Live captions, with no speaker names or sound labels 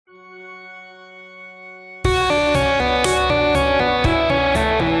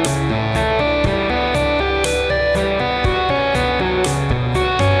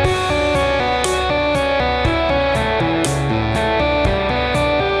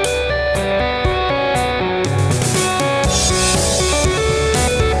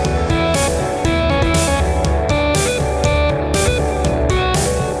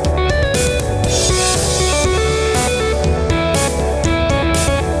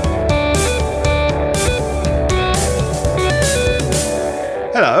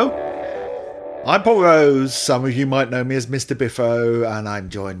Hello, I'm Paul Rose. Some of you might know me as Mr. Biffo, and I'm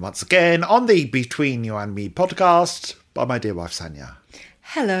joined once again on the Between You and Me podcast by my dear wife, Sanya.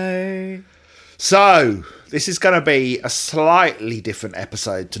 Hello. So, this is going to be a slightly different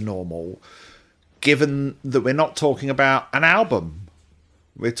episode to normal, given that we're not talking about an album.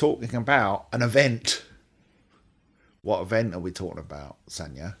 We're talking about an event. What event are we talking about,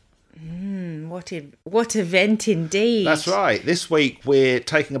 Sanya? What event indeed. That's right. This week we're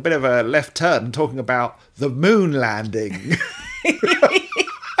taking a bit of a left turn and talking about the moon landing.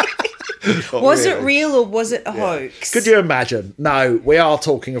 Was it real or was it a hoax? Could you imagine? No, we are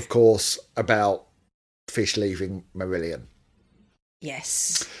talking, of course, about fish leaving Marillion.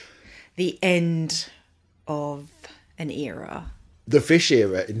 Yes. The end of an era. The fish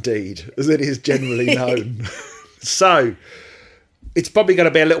era, indeed, as it is generally known. So, it's probably going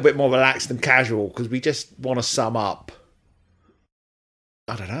to be a little bit more relaxed than casual because we just want to sum up,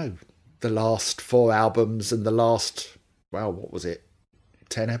 I don't know, the last 4 albums and the last, well, what was it,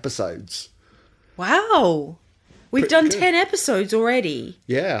 10 episodes. Wow. We've Pretty done good. 10 episodes already.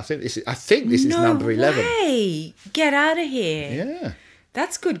 Yeah, I think this is number 11. Way. Get out of here. Yeah.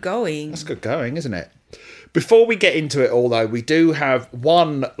 That's good going. That's good going, isn't it? Before we get into it all, though, we do have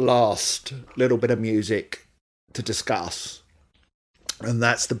one last little bit of music to discuss. And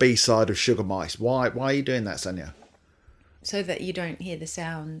that's the B-side of Sugar Mice. Why are you doing that, Sanya? So that you don't hear the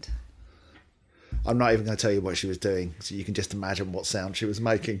sound. I'm not even going to tell you what she was doing, so you can just imagine what sound she was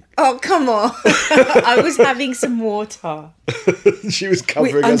making. Oh, come on. I was having some water. She was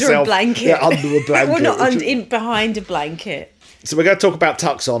covering Under herself. a blanket. Yeah, under a blanket. Well, not behind a blanket. So we're going to talk about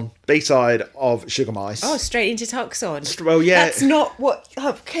Tucson, B-side of Sugar Mice. Oh, straight into Tucson. Well, yeah. That's not what...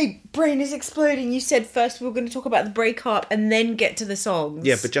 Okay, brain is exploding. You said first we were going to talk about the breakup and then get to the songs.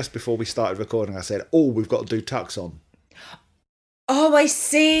 Yeah, but just before we started recording, I said, we've got to do Tucson. Oh, I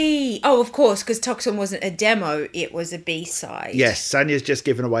see. Oh, of course, because Tucson wasn't a demo. It was a B-side. Yes, Sanya's just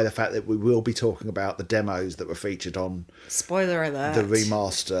given away the fact that we will be talking about the demos that were featured on Spoiler alert. the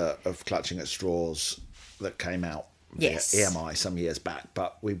remaster of Clutching at Straws that came out via Yes. EMI some years back,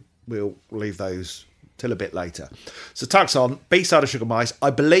 but we'll leave those till a bit later. So Tucson, B-side of Sugar Mice,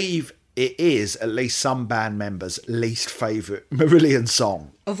 I believe it is at least some band members' least favourite Marillion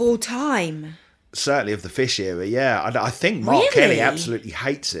song. Of all time. Certainly of the Fish era, yeah. I think Mark Really? Kelly absolutely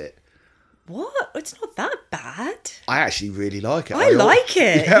hates it. What? It's not that bad. I actually really like it. I like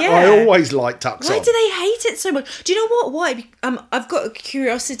it, yeah. I always like Tucson. Why do they hate it so much? Do you know what? Why? I've got a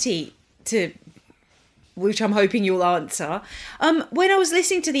curiosity to... which I'm hoping you'll answer. When I was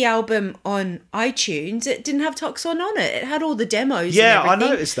listening to the album on iTunes, it didn't have Tucson on it. It had all the demos. Yeah, and I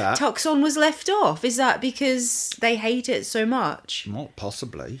everything. noticed that. Tucson was left off. Is that because they hate it so much? Not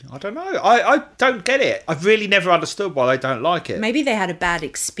possibly. I don't know. I don't get it. I've really never understood why they don't like it. Maybe they had a bad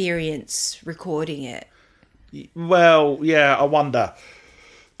experience recording it. Well, yeah, I wonder.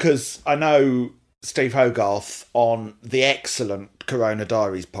 Because I know Steve Hogarth on the excellent Corona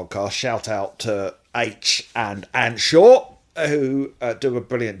Diaries podcast, shout out to H and Ant Shaw, who do a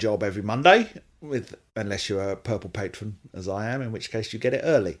brilliant job every Monday, unless you're a purple patron, as I am, in which case you get it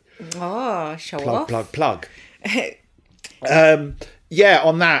early. Oh, show off. Plug. Yeah,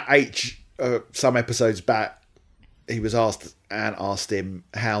 on that, H, some episodes back, he was asked him,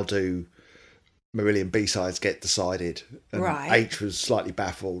 how do Marillion B-sides get decided? And Right. H was slightly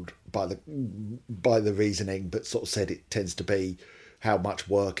baffled by the reasoning, but sort of said it tends to be how much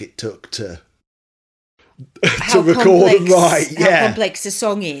work it took to record and write. How Yeah. complex the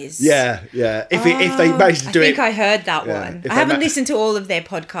song is. Yeah. If they managed to do I it, think I heard that Yeah, one. if I they haven't ma- listened to all of their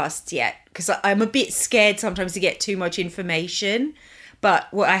podcasts yet because I'm a bit scared sometimes to get too much information. But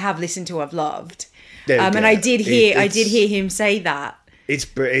what I have listened to, I've loved. Yeah, And yeah. I did hear It's- him say that. it's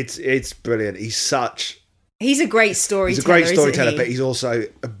brilliant. He's a great storyteller. He's a great storyteller, isn't but he's also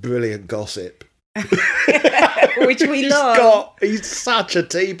a brilliant gossip. he? Which we love. He's such a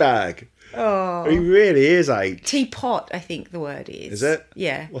teabag. Oh, He really is, H. teapot. I think the word is. Is it?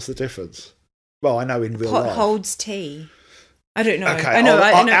 Yeah. What's the difference? Well, I know in real Pot life. holds tea. I don't know. Okay, I know. our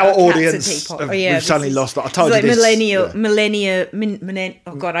a cat's a audience, teapot. we've suddenly this is- lost. I told it's you like this.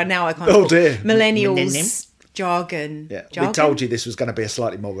 Oh God! Now I can't. Oh, talk. dear. Millennials jargon. Yeah, Jargon? we told you this was going to be a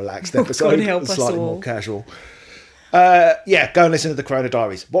slightly more relaxed Oh, episode, God help us slightly all. more casual. Yeah, go and listen to the Corona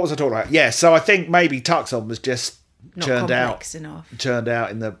Diaries. What was I talking about? Yeah, so I think maybe Tucson was just Not churned out complex enough. turned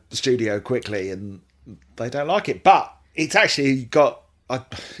out in the studio quickly, and they don't like it. But it's actually got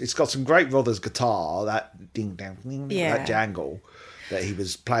some great Rothers guitar, that ding dang, Yeah. that jangle that he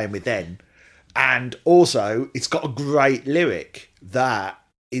was playing with then, and also it's got a great lyric that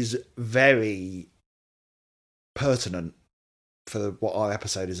is very pertinent for what our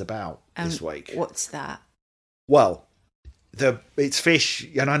episode is about this week. What's that? Well, it's Fish,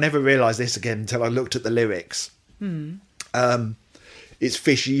 and I never realised this again until I looked at the lyrics. It's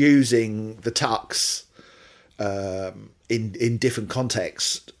Fish using the tucks in different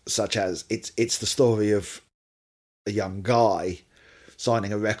contexts, such as it's the story of a young guy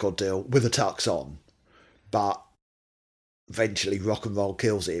signing a record deal with the tux on, but eventually rock and roll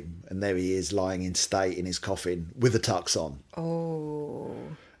kills him, and there he is lying in state in his coffin with the tux on. Oh.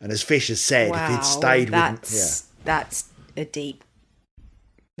 And as Fish has said, if he'd stayed that's a deep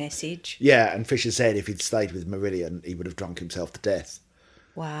message. Yeah, and Fish has said if he'd stayed with Marillion, he would have drunk himself to death.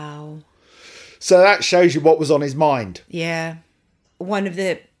 Wow. So that shows you what was on his mind. Yeah. One of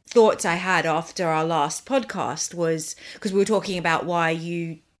the thoughts I had after our last podcast was, because we were talking about why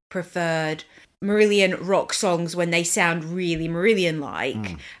you preferred Marillion rock songs when they sound really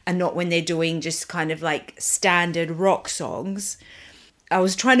Marillion-like and not when they're doing just kind of like standard rock songs. I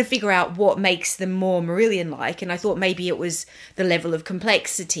was trying to figure out what makes them more Marillion-like, and I thought maybe it was the level of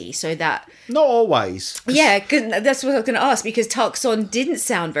complexity, so that... Not always. Yeah, cause that's what I was going to ask, because Tucson didn't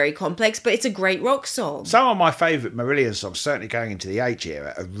sound very complex, but it's a great rock song. Some of my favourite Marillion songs, certainly going into the H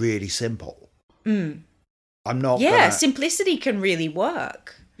era, are really simple. I'm not simplicity can really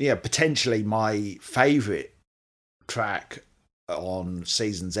work. Yeah, potentially my favourite track on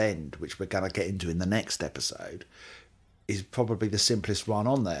Season's End, which we're going to get into in the next episode, is probably the simplest one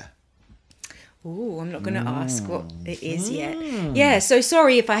on there. Ooh, I'm not going to ask what it is yet. Yeah, so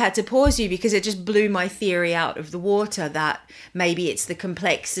sorry if I had to pause you, because it just blew my theory out of the water that maybe it's the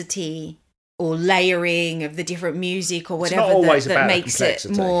complexity or layering of the different music or whatever that makes it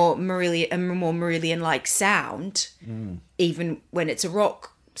more Marillion-like sound, even when it's a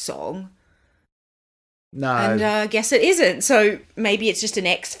rock song. No. And I guess it isn't. So maybe it's just an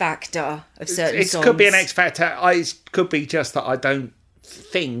X factor of certain songs. It could be an X factor. It could be just that I don't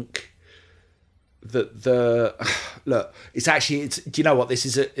think that look. It's actually. Do you know what this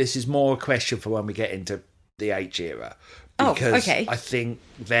is? This is more a question for when we get into the H era. Because I think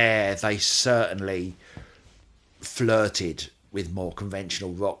they certainly flirted with more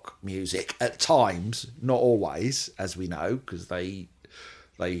conventional rock music at times, not always, as we know, because they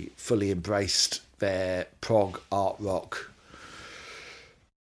fully embraced their prog art rock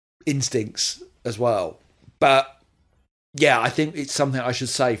instincts as well. But yeah, I think it's something I should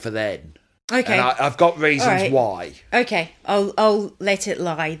say for then. Okay, and I've got reasons why. Okay, I'll let it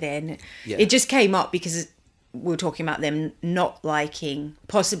lie then. Yeah. It just came up because we were talking about them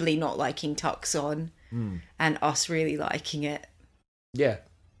possibly not liking Tucson, and us really liking it. Yeah,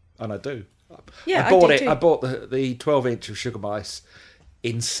 and I do. Yeah, I bought do it. Too. I bought the 12-inch of Sugar Mice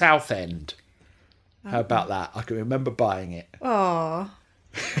in Southend. How about that? I can remember buying it. Oh.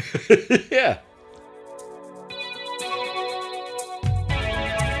 Yeah.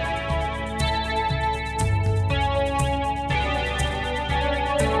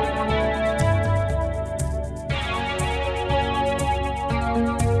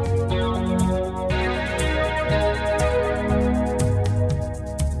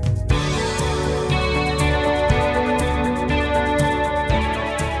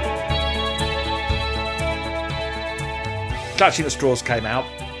 Clutching at Straws came out.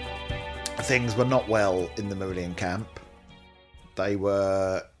 Things were not well in the Marillion camp. They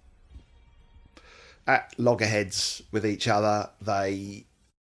were at loggerheads with each other. They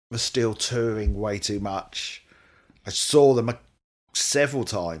were still touring way too much. I saw them several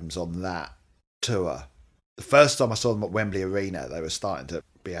times on that tour. The first time I saw them at Wembley Arena, they were starting to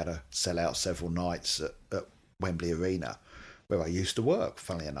be able to sell out several nights at Wembley Arena, where I used to work,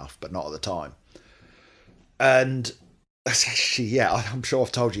 funnily enough, but not at the time. And actually, yeah, I'm sure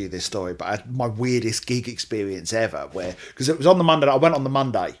I've told you this story, but I had my weirdest gig experience ever, because it was on the Monday. I went on the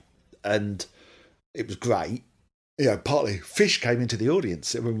Monday, and it was great. You know, partly Fish came into the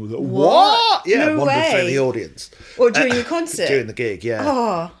audience. Everyone was like, what? Yeah, no wandered way. through the audience. Or during your concert? During the gig, yeah.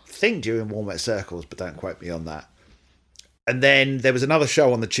 Oh. I think during Warm Wet Circles, but don't quote me on that. And then there was another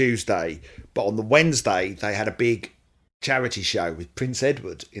show on the Tuesday, but on the Wednesday, they had a big charity show with Prince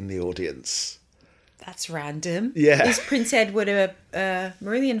Edward in the audience. That's random. Yeah. Is Prince Edward a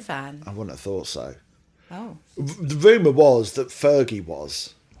Marillion fan? I wouldn't have thought so. Oh. The rumour was that Fergie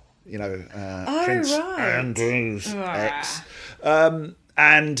was, Prince right. Andrew's ex. And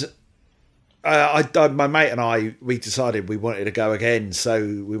my mate and I, we decided we wanted to go again, so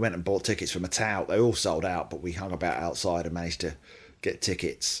we went and bought tickets from a tout. They all sold out, but we hung about outside and managed to get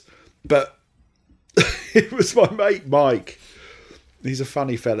tickets. But it was my mate Mike. He's a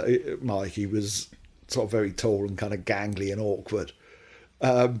funny fella, Mike. He was sort of very tall and kind of gangly and awkward.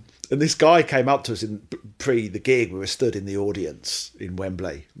 And this guy came up to us in pre the gig. We were stood in the audience in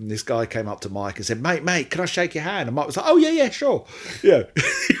Wembley. And this guy came up to Mike and said, mate, can I shake your hand? And Mike was like, oh, yeah, sure. Yeah.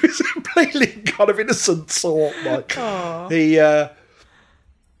 He was a completely kind of innocent sort, Mike. Aww.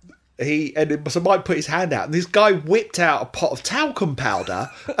 So Mike put his hand out and this guy whipped out a pot of talcum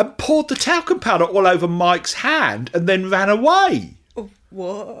powder and poured the talcum powder all over Mike's hand and then ran away.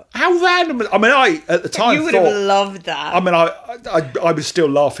 What? How random! I mean, I at the time you would have loved that. I mean, I was still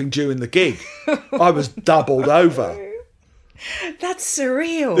laughing during the gig. I was doubled over. That's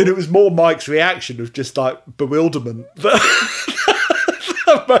surreal. And it was more Mike's reaction of just like bewilderment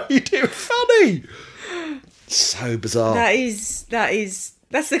that made it funny. So bizarre.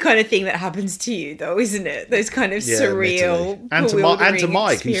 That's the kind of thing that happens to you, though, isn't it? Those kind of surreal, and to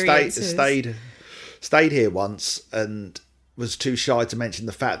Mike, who experiences. stayed here once and was too shy to mention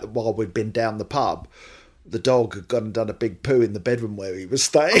the fact that while we'd been down the pub, the dog had gone and done a big poo in the bedroom where he was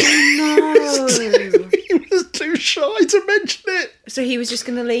staying. Oh, no. He was too shy to mention it. So he was just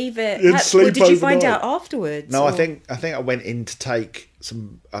going to leave it. Sleep Or did you find overnight. out afterwards? No, or? I think I went in to take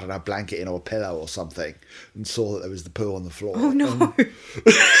some, I don't know, blanket in or a pillow or something, and saw that there was the poo on the floor. Oh no!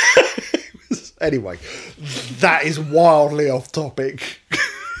 Anyway, that is wildly off topic.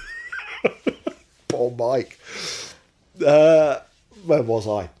 Poor Mike. Where was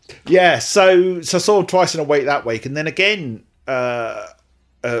I? Yeah, so I saw him twice in a week that week, and then again at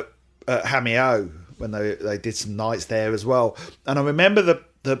Hameo when they did some nights there as well. And I remember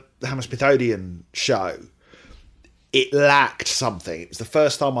the Hammersmith Odeon show. It lacked something. It was the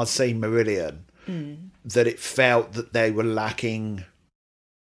first time I'd seen Marillion that it felt that they were lacking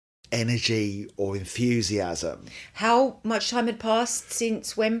energy or enthusiasm. How much time had passed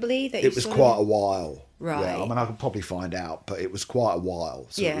since Wembley? It was quite a while. Right. Yeah, I mean, I could probably find out, but it was quite a while.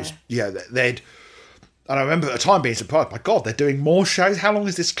 So Yeah. It was, they'd... And I remember at the time being surprised, my God, they're doing more shows? How long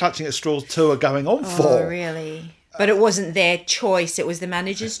is this Clutching at Straws tour going on for? Oh, really? But it wasn't their choice, it was the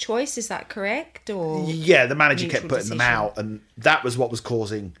manager's choice, is that correct? Or Yeah, the manager kept Mutual putting them decision. out, and that was what was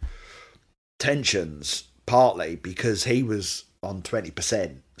causing tensions, partly because he was on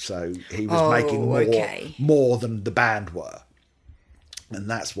 20%, so he was making more than the band were. And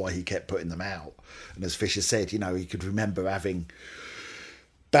that's why he kept putting them out. And as Fisher said, he could remember having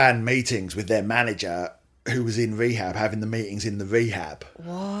band meetings with their manager who was in rehab, having the meetings in the rehab. What?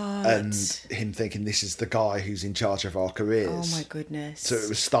 And him thinking, this is the guy who's in charge of our careers. Oh my goodness. So it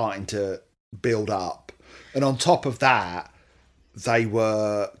was starting to build up. And on top of that, they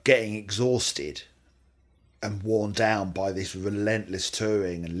were getting exhausted and worn down by this relentless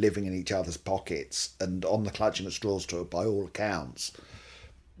touring and living in each other's pockets. And on the Clutching at Straws tour, by all accounts,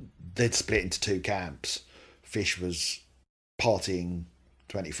 they'd split into two camps. Fish was partying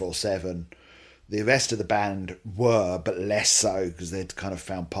 24/7. The rest of the band were, but less so, because they'd kind of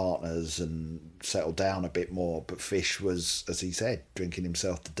found partners and settled down a bit more. But Fish was, as he said, drinking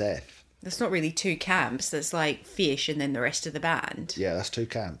himself to death. That's not really two camps. That's like Fish and then the rest of the band. Yeah, that's two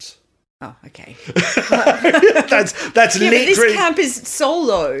camps. Oh, okay. that's Yeah, but literally... this camp is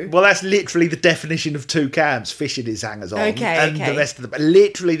solo. Well, that's literally the definition of two camps. Fish and his hangers on, Okay, and okay. the rest of them.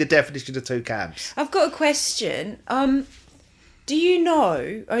 Literally the definition of two camps. I've got a question. Do you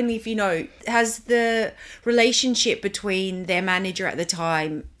know, only if you know, has the relationship between their manager at the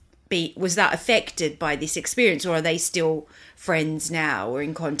time was that affected by this experience, or are they still friends now or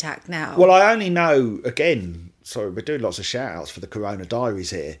in contact now? Well, I only know, again, sorry, we're doing lots of shout outs for the Corona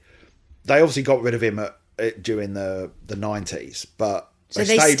Diaries here. They obviously got rid of him during the 90s, but so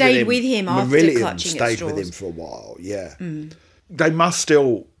they stayed with him after Marillion Clutching at stayed Straws. with him for a while, yeah. They must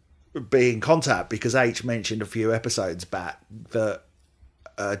still be in contact, because H mentioned a few episodes back that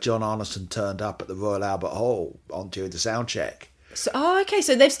John Arneson turned up at the Royal Albert Hall during the sound check. So, okay,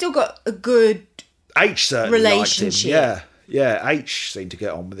 so they've still got a good H certainly relationship. liked him. Yeah. H seemed to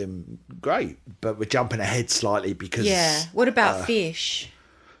get on with him great, but we're jumping ahead slightly because... Yeah. What about Fish?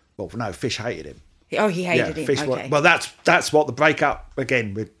 Well, no, Fish hated him. Oh, he hated him. Fish Okay. well, that's what the breakup...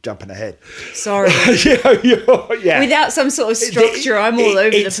 Again, we're jumping ahead. Sorry. yeah. Without some sort of structure, I'm all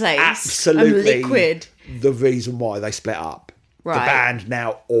over the It's place. absolutely I'm liquid. the reason why they split up. Right. The band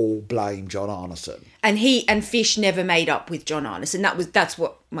now all blame John Arneson. And Fish never made up with John Arneson. That's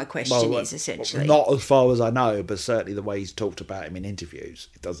what my question is, essentially. Not as far as I know, but certainly the way he's talked about him in interviews,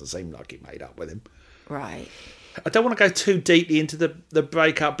 it doesn't seem like he made up with him. Right. I don't want to go too deeply into the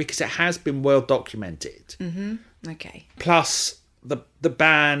breakup because it has been well documented. Mm-hmm. Okay. Plus, the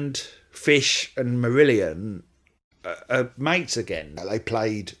band Fish and Marillion are mates again. They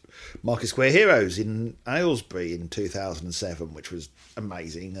played Market Square Heroes in Aylesbury in 2007, which was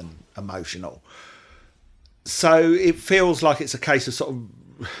amazing and emotional. So it feels like it's a case of sort of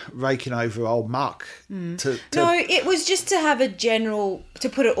raking over old muck. To No, it was just to have a general, to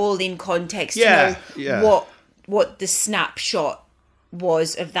put it all in context, Yeah, to know yeah. what the snapshot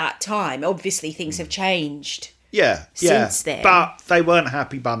was of that time. Obviously, things have changed. yeah, Since then. But they weren't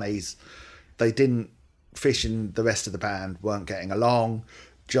happy bunnies. They didn't. Fish and the rest of the band weren't getting along.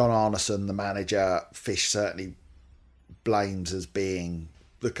 John Arneson, the manager, Fish certainly blames as being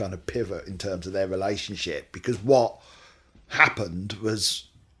the kind of pivot in terms of their relationship, because what happened was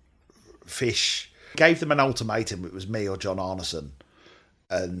Fish gave them an ultimatum. It was me or John Arneson,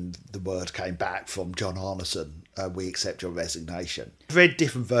 and the word came back from John Arneson, we accept your resignation. I've read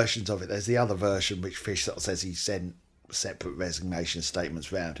different versions of it. There's the other version which Fish sort of says he sent separate resignation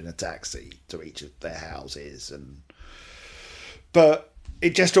statements round in a taxi to each of their houses, but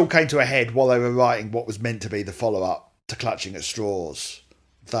it just all came to a head while they were writing what was meant to be the follow-up to Clutching at Straws.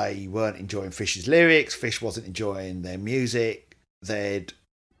 They weren't enjoying Fish's lyrics. Fish wasn't enjoying their music. They'd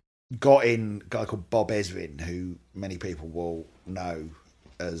got in a guy called Bob Ezrin, who many people will know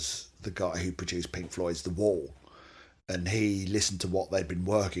as the guy who produced Pink Floyd's The Wall. And he listened to what they'd been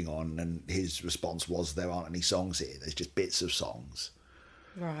working on, and his response was, there aren't any songs here. There's just bits of songs.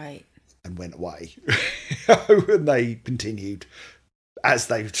 Right. And went away. And they continued, as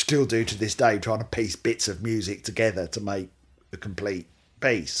they still do to this day, trying to piece bits of music together to make a complete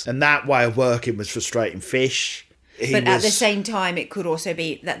piece. And that way of working was frustrating Fish. But at the same time, it could also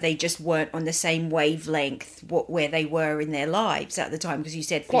be that they just weren't on the same wavelength where they were in their lives at the time, because you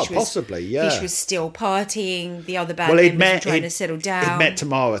said Quite possibly, yeah. Fish was still partying, the other band members were trying to settle down. He'd met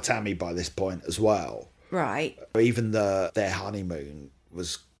Tamara Tammy by this point as well. Right. Even their honeymoon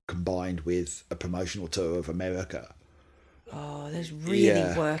was combined with a promotional tour of America. Oh, they're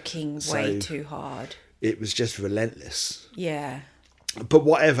really working way too hard. It was just relentless. Yeah. But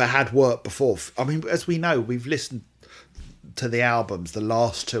whatever had worked before, I mean, as we know, we've listened to the albums, the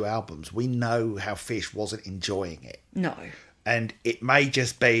last two albums, we know how Fish wasn't enjoying it. No. And it may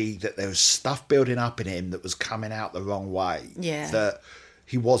just be that there was stuff building up in him that was coming out the wrong way. Yeah. That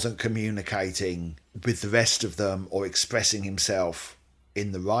he wasn't communicating with the rest of them or expressing himself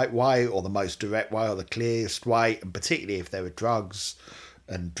in the right way or the most direct way or the clearest way. And particularly if there were drugs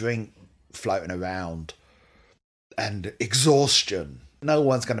and drink floating around and exhaustion, no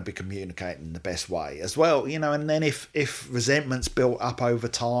one's going to be communicating in the best way as well, you know. And then if resentment's built up over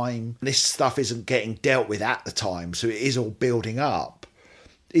time, this stuff isn't getting dealt with at the time, so it is all building up.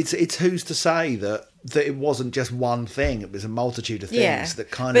 It's who's to say that it wasn't just one thing, it was a multitude of things that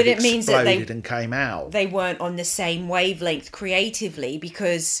kind of exploded and came out. They weren't on the same wavelength creatively,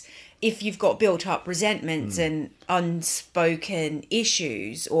 because if you've got built up resentments and unspoken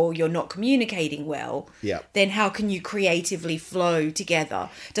issues, or you're not communicating well, then how can you creatively flow together?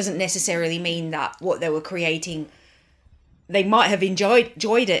 Doesn't necessarily mean that what they were creating, they might have enjoyed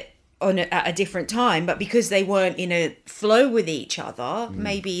it at a different time, but because they weren't in a flow with each other,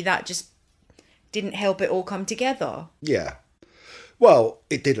 maybe that just didn't help it all come together. Yeah. Well,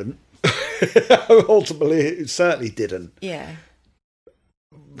 it didn't. Ultimately, it certainly didn't. Yeah.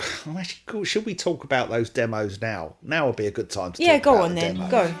 Actually, should we talk about those demos now? Now would be a good time to talk go about on the then.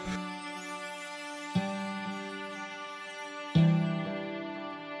 demos. Go.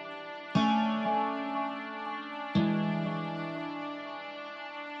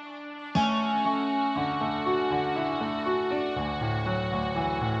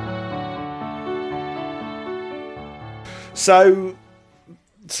 So,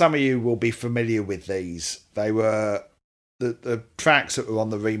 some of you will be familiar with these. They were the tracks that were on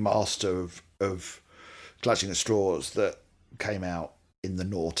the remaster of Clutching at Straws that came out in the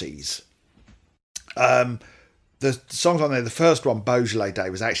noughties. The songs on there, the first one, Beaujolais Day,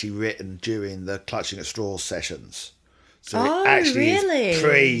 was actually written during the Clutching at Straws sessions. So it actually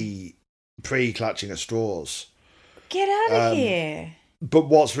is pre-Clutching at Straws. Get out of here. But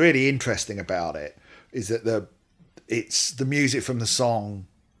what's really interesting about it is that it's the music from the song,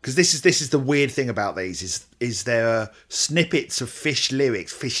 because this is the weird thing about these is there are snippets of Fish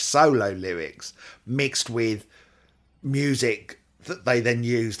lyrics, Fish solo lyrics, mixed with music that they then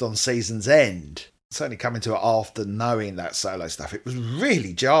used on Season's End. Certainly coming to it after knowing that solo stuff, it was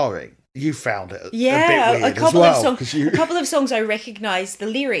really jarring. You found it a bit weird a couple of songs I recognised the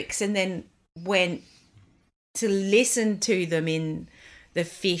lyrics and then went to listen to them in the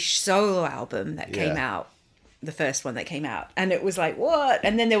Fish solo album that came out. The first one that came out, and it was like, what?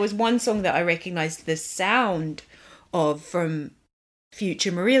 And then there was one song that I recognised the sound of from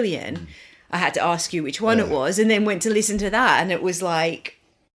Future Marillion. I had to ask you which one it was, and then went to listen to that, and it was like,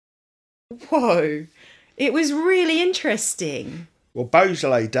 whoa, it was really interesting. Well,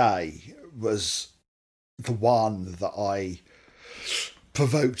 Beaujolais Day was the one that I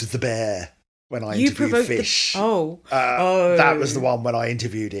provoked the bear when I You interviewed provoked Fish. That was the one when I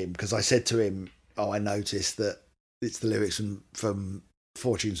interviewed him, because I said to him, I noticed that it's the lyrics from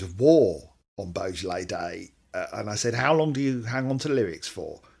Fortunes of War on Beaujolais Day. And I said, how long do you hang on to lyrics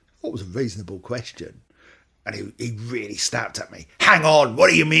for? What was a reasonable question. And he really snapped at me. Hang on, what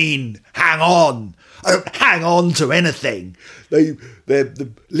do you mean? Hang on. I don't hang on to anything.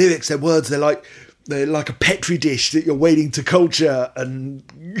 The lyrics, their words, they're like a petri dish that you're waiting to culture and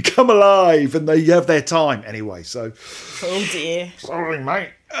come alive, and they have their time. Anyway, so... Oh dear. Sorry,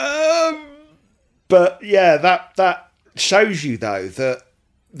 mate. But yeah, that shows you, though, that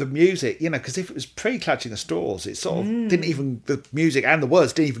the music, because if it was pre-Clutching the Straws, it sort of didn't even... The music and the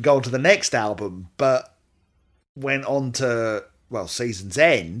words didn't even go on to the next album, but went on to, Season's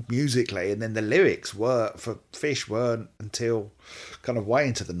End, musically, and then the lyrics for Fish weren't until kind of way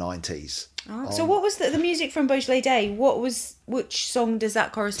into the 90s. So what was the music from Beaujolais Day? Which song does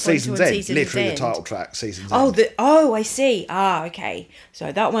that correspond Season's to? End, Season's literally End? the title track, Season's End. I see. Okay.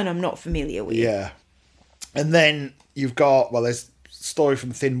 So that one I'm not familiar with. Yeah. And then you've got, there's Story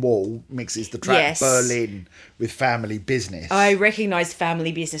from Thin Wall mixes the track Berlin with Family Business. I recognised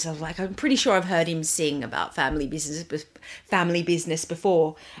Family Business. I was like, I'm pretty sure I've heard him sing about family business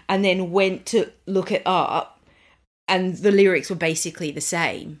before, and then went to look it up, and the lyrics were basically the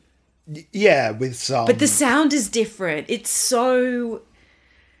same. Yeah, with some... But the sound is different. It's so...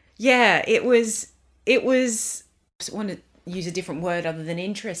 Yeah, it was... I want to use a different word other than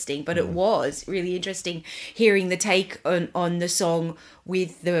interesting, but it was really interesting hearing the take on the song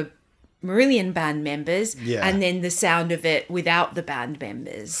with the Marillion band members and then the sound of it without the band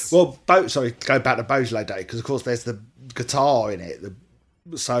members. Well, to go back to Beaujolais Day, because of course there's the guitar in it,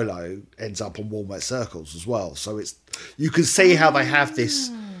 the solo ends up on Walnut Circles as well. So you can see how they have this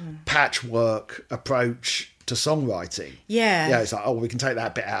patchwork approach to songwriting. Yeah, it's like, we can take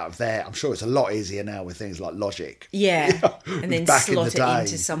that bit out of there. I'm sure it's a lot easier now with things like Logic. Yeah, and then slot it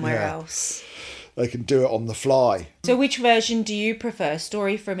into somewhere else. They can do it on the fly. So which version do you prefer,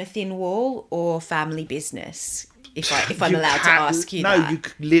 Story from a Thin Wall or Family Business? If I'm allowed to ask you that. No, you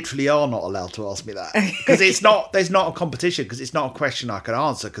literally are not allowed to ask me that. Because there's not a competition, because it's not a question I can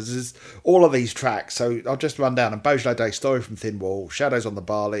answer, because there's all of these tracks. So I'll just run down. Beaujolais Day, Story from Thin Wall, Shadows on the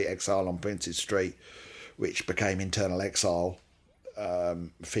Barley, Exile on Prince's Street, which became Internal Exile,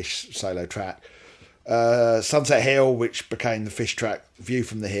 Fish solo track. Sunset Hill, which became the Fish track, View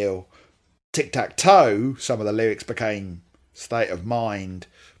from the Hill. Tic Tac Toe, some of the lyrics became State of Mind,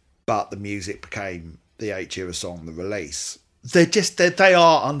 but the music became the H-Era song, The Release. They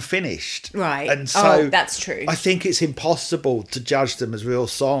are unfinished. Right. And so that's true. I think it's impossible to judge them as real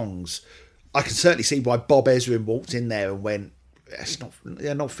songs. I can certainly see why Bob Ezrin walked in there and went,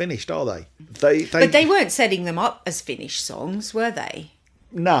 they're not finished, are they? But they weren't setting them up as finished songs, were they?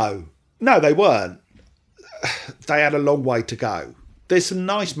 No, they weren't. They had a long way to go. There's some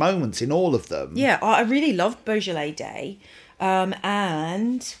nice moments in all of them. Yeah, I really loved Beaujolais Day.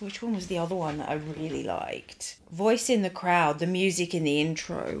 And which one was the other one that I really liked? Voice in the Crowd. The music in the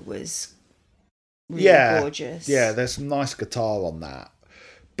intro was really gorgeous. Yeah, there's some nice guitar on that.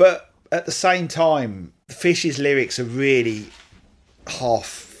 But at the same time, Fish's lyrics are really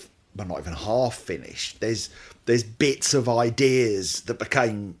not even half finished. There's bits of ideas that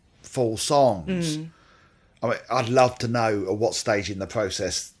became full songs. I mean, I'd love to know at what stage in the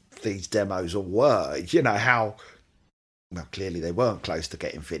process these demos all were. How... Well, clearly they weren't close to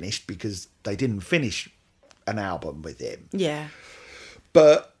getting finished, because they didn't finish an album with him. Yeah.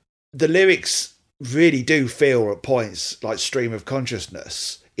 But the lyrics really do feel at points like Stream of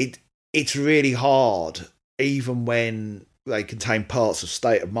Consciousness. It's really hard, even when they contain parts of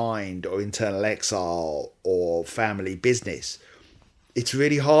State of Mind or Internal Exile or Family Business. It's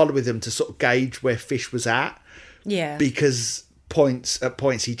really hard with them to sort of gauge where Fish was at. Yeah. Because at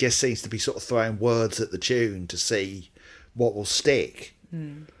points he just seems to be sort of throwing words at the tune to see what will stick.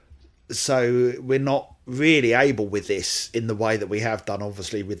 So we're not really able with this in the way that we have done,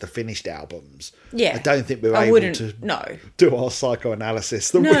 obviously, with the finished albums. Yeah, I don't think we're able to do our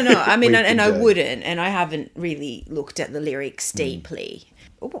psychoanalysis. I mean, and I wouldn't, and I haven't really looked at the lyrics deeply.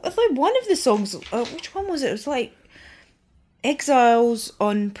 Although one of the songs, which one was it? It was like Exiles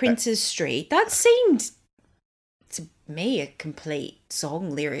on Prince's Street. That seemed to me a complete song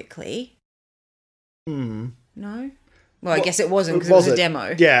lyrically. No. Well, I guess it wasn't, because it was a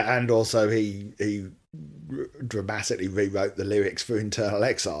demo. Yeah, and also he dramatically rewrote the lyrics for Internal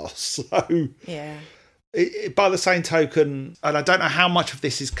Exile. So yeah. By the same token, and I don't know how much of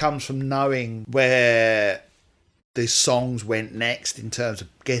this comes from knowing where the songs went next in terms of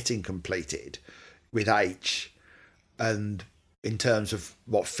getting completed. with H, and in terms of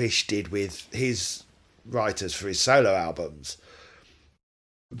what Fish did with his writers for his solo albums.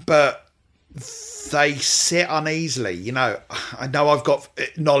 But they sit uneasily. You know, I know I've got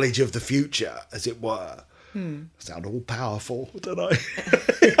knowledge of the future, as it were. I sound all powerful, don't I?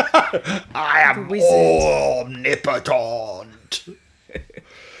 I am omnipotent.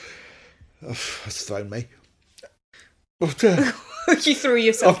 That's thrown me. You threw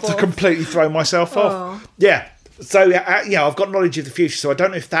yourself off. I've completely thrown myself off. Yeah. So, yeah, I've got knowledge of the future, so I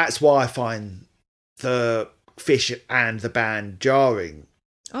don't know if that's why I find the Fish and the band jarring.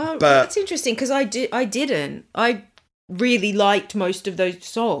 Oh, but that's interesting, because I didn't. I really liked most of those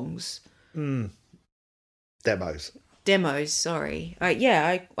songs. Demos, sorry.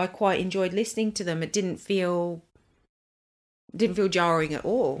 I quite enjoyed listening to them. It didn't feel jarring at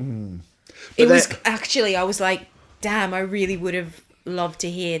all. It was actually, I was like, damn, I really would have loved to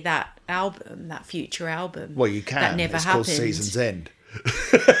hear that album, that future album. Well, you can. That never it's happened. Called Season's End.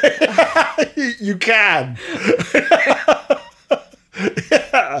 You can.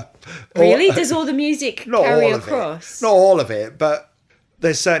 Yeah. Really? Does all the music carry across? Not all of it, but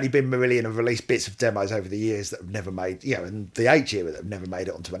there's certainly been Marillion have released bits of demos over the years that have never made, and the H era that have never made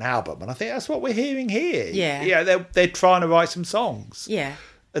it onto an album. And I think that's what we're hearing here. Yeah. Yeah, they're trying to write some songs. Yeah.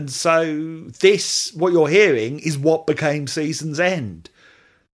 And so what you're hearing is what became Season's End.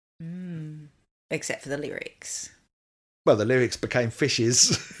 Except for the lyrics. Well, the lyrics became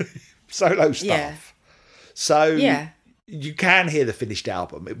Fish's solo stuff. Yeah. So you can hear the finished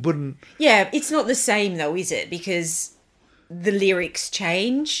album. It wouldn't... Yeah, it's not the same though, is it? Because the lyrics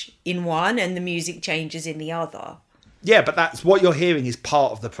change in one and the music changes in the other. Yeah, but that's what you're hearing is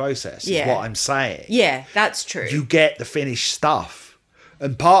part of the process, is what I'm saying. Yeah, that's true. You get the finished stuff.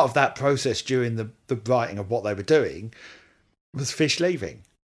 And part of that process during the writing of what they were doing was Fish leaving.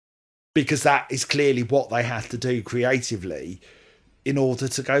 Because that is clearly what they had to do creatively in order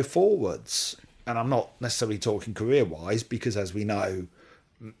to go forwards. And I'm not necessarily talking career-wise, because as we know,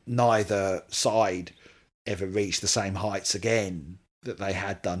 neither side ever reached the same heights again that they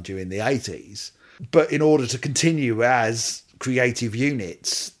had done during the 80s. But in order to continue as creative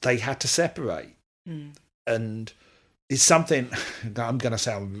units, they had to separate. And it's something, I'm going to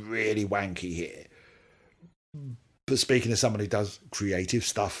sound really wanky here, but speaking as someone who does creative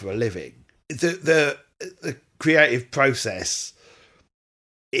stuff for a living, the creative process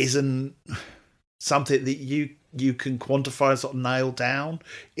isn't something that you can quantify and sort of nail down.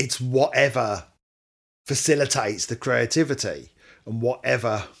 It's whatever facilitates the creativity and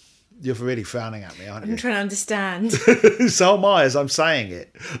whatever... You're really frowning at me, aren't you? I'm trying to understand. So am I, as I'm saying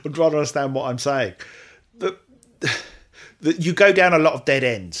it. I'm trying to understand what I'm saying. You go down a lot of dead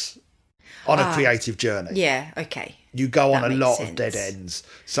ends on a creative journey. Yeah, okay. You go on That a makes lot sense. of dead ends.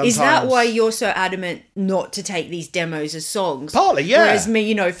 Sometimes, is that why you're so adamant not to take these demos as songs? Partly, yeah. Whereas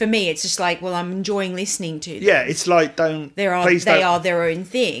me, for me, it's just like, well, I'm enjoying listening to them. Yeah, it's like, they are their own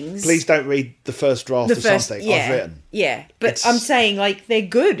things. Please don't read the first draft of something I've written. Yeah, but I'm saying, like, they're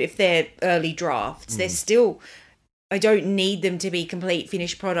good if they're early drafts. They're still... I don't need them to be complete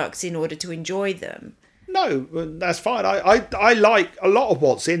finished products in order to enjoy them. No, that's fine. I like a lot of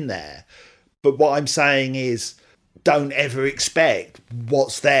what's in there. But what I'm saying is, don't ever expect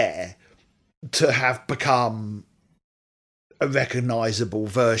what's there to have become a recognisable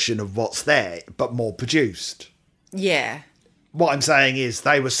version of what's there, but more produced. Yeah. What I'm saying is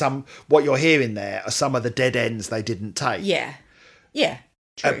what you're hearing there are some of the dead ends they didn't take. Yeah. Yeah.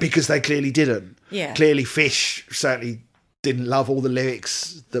 True. Because they clearly didn't. Yeah. Clearly Fish certainly didn't love all the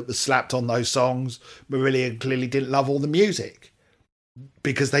lyrics that were slapped on those songs. Marillion clearly didn't love all the music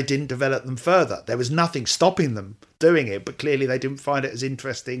because they didn't develop them further. There was nothing stopping them doing it, but clearly they didn't find it as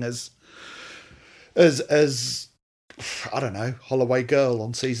interesting as I don't know, Holloway Girl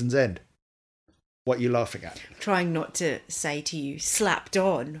on Season's End. What are you laughing at? Trying not to say to you, slapped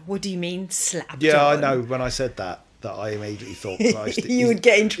on. What do you mean slapped on? Yeah, I know. When I said that I immediately thought, Christ, you would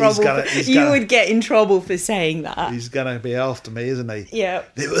get in trouble. You would get in trouble for saying that. He's going to be after me, isn't he? Yeah.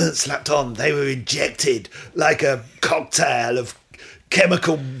 They weren't slapped on. They were injected like a cocktail of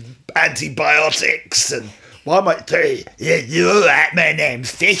chemical antibiotics. And why am I? Yeah, you're right. My name's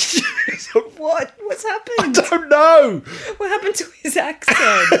Fish. What? What's happened? I don't know. What happened to his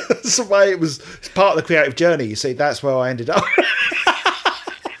accent? That's the way it was. It's part of the creative journey. You see, that's where I ended up.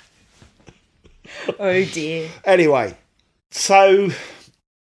 Oh dear. Anyway, so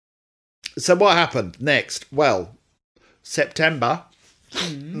what happened next? Well, September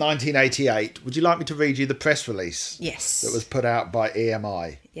 1988. Would you like me to read you the press release? Yes. That was put out by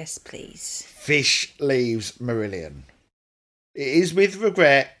EMI. Yes, please. Fish leaves Marillion. It is with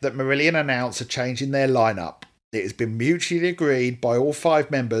regret that Marillion announce a change in their lineup. It has been mutually agreed by all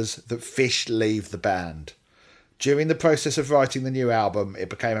 5 members that Fish leave the band. During the process of writing the new album, it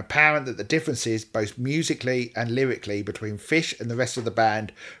became apparent that the differences, both musically and lyrically, between Fish and the rest of the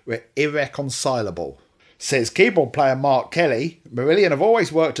band were irreconcilable. Says keyboard player Mark Kelly, Marillion have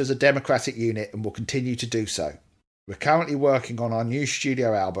always worked as a democratic unit and will continue to do so. We're currently working on our new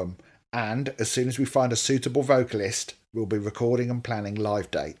studio album, and as soon as we find a suitable vocalist, we'll be recording and planning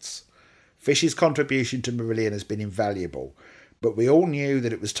live dates. Fish's contribution to Marillion has been invaluable, but we all knew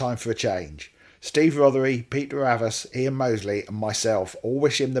that it was time for a change. Steve Rothery, Peter Ravis, Ian Mosley and myself all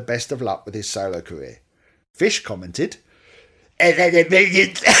wish him the best of luck with his solo career. Fish commented, "I've had a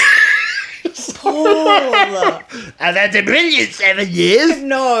brilliant... Paul! I've had a brilliant 7 years."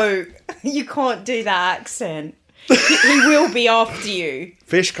 No, you can't do that accent. He will be after you.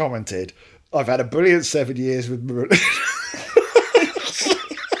 Fish commented, "I've had a brilliant 7 years with Marillion."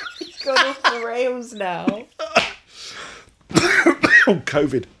 He's gone off the rails now. Oh,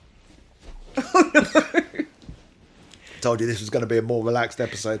 COVID. Oh no. Told you this was going to be a more relaxed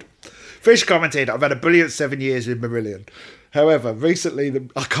episode. Fish commented, "I've had a brilliant 7 years with Marillion. However, recently,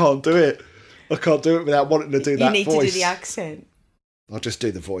 I can't do it. I can't do it without wanting to do that voice. You need to do the accent. I'll just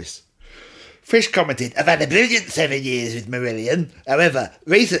do the voice." Fish commented, "I've had a brilliant 7 years with Marillion. However,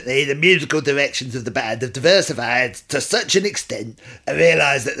 recently the musical directions of the band have diversified to such an extent I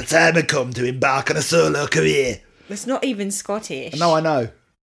realised that the time had come to embark on a solo career." It's not even Scottish. No, I know.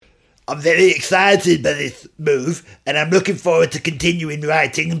 "I'm very excited by this move, and I'm looking forward to continuing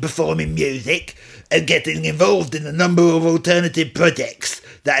writing and performing music and getting involved in a number of alternative projects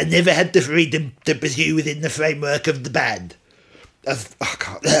that I never had the freedom to pursue within the framework of the band." I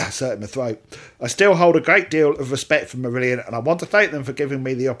can't say it in the throat. "I still hold a great deal of respect for Marillion, and I want to thank them for giving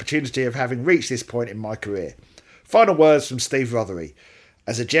me the opportunity of having reached this point in my career." Final words from Steve Rothery.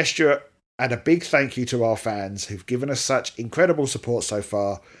 "As a gesture and a big thank you to our fans who've given us such incredible support so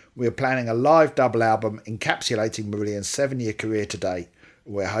far, we are planning a live double album encapsulating Marillion's 7-year career to date.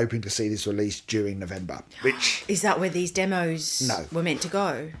 We're hoping to see this released during November." Which... Is that where these demos were meant to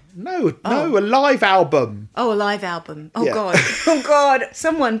go? No, a live album. Oh, a live album. Oh, Yeah. God. Oh, God.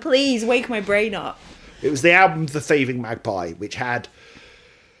 Someone, please wake my brain up. It was the album The Thieving Magpie, which had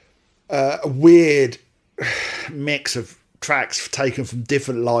a weird mix of tracks taken from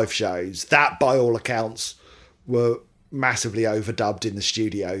different live shows that, by all accounts, were massively overdubbed in the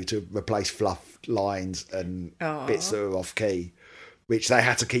studio to replace fluff lines and bits that were off key, which they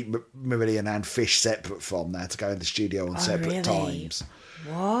had to keep Marillion and Fish separate from. They had to go in the studio on separate times.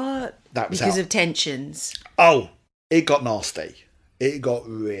 What? That was because of tensions. Oh, it got nasty. It got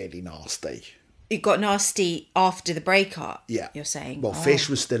really nasty. It got nasty after the breakup. Yeah, you're saying. Well, Fish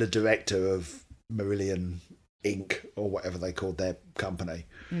was still a director of Marillion Inc. or whatever they called their company,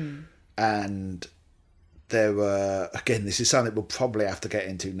 and there were, again, this is something we'll probably have to get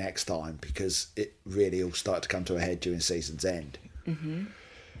into next time because it really all started to come to a head during season's end. Mm-hmm.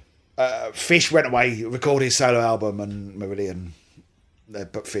 Fish went away, recorded his solo album, and Marillion,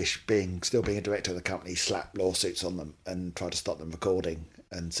 but Fish, still being a director of the company, slapped lawsuits on them and tried to stop them recording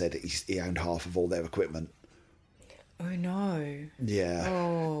and said that he owned half of all their equipment. Oh, no. Yeah.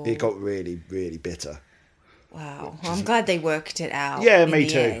 Oh. It got really, really bitter. Wow. Well, I'm glad they worked it out. Yeah, in me the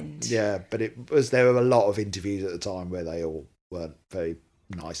too. end. Yeah, but there were a lot of interviews at the time where they all weren't very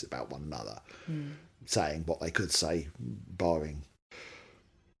nice about one another, saying what they could say, barring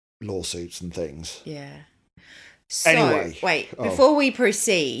lawsuits and things. Yeah. So, Anyway. before we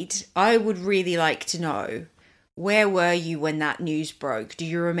proceed, I would really like to know, where were you when that news broke? Do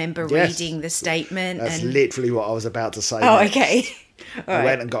you remember reading the statement? That's literally what I was about to say. Oh, next. okay. I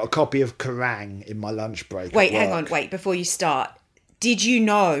went and got a copy of Kerrang in my lunch break. Wait, hang on. Wait, before you start. Did you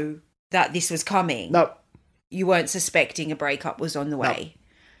know that this was coming? No. You weren't suspecting a breakup was on the way?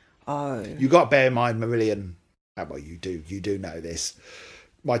 Oh. You got to bear in mind, Marillion, well, you do know this.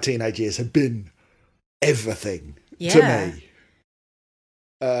 My teenage years have been everything to me.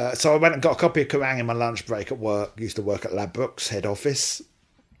 So I went and got a copy of Kerrang in my lunch break at work. I used to work at Ladbrokes head office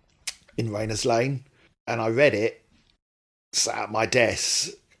in Rayners Lane. And I read it, sat at my desk,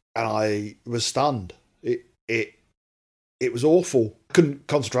 and I was stunned. It was awful. Couldn't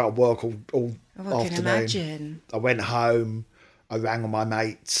concentrate on work all afternoon. I can imagine. I went home, I rang all my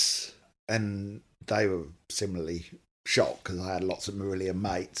mates, and they were similarly shocked because I had lots of Marillion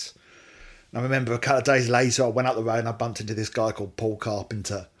mates. And I remember a couple of days later, I went up the road and I bumped into this guy called Paul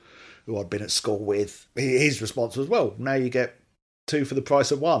Carpenter, who I'd been at school with. His response was, "Well, now you get 2 for the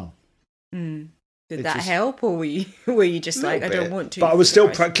price of 1. Mm. Did that help, or were you just like, I don't want to? But I was still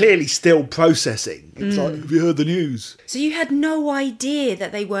clearly still processing. It was like, have you heard the news? So you had no idea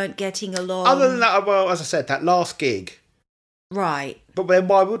that they weren't getting along? Other than that, well, as I said, that last gig. Right. But then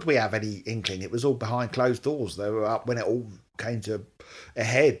why would we have any inkling? It was all behind closed doors. They were up when it all came to a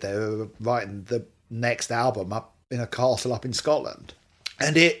head. They were writing the next album up in a castle up in Scotland.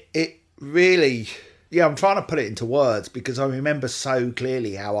 And it really... Yeah, I'm trying to put it into words because I remember so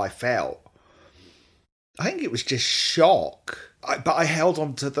clearly how I felt. I think it was just shock. But I held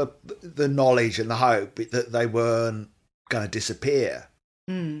on to the knowledge and the hope that they weren't going to disappear.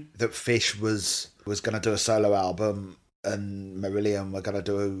 That Fish was going to do a solo album and Marillion were going to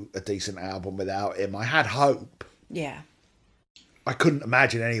do a decent album without him. I had hope. Yeah. I couldn't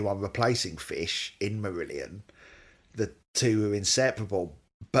imagine anyone replacing Fish in Marillion. The two were inseparable.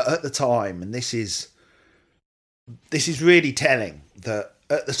 But at the time, and this is really telling, that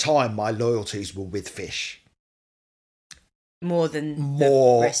at the time my loyalties were with Fish. More than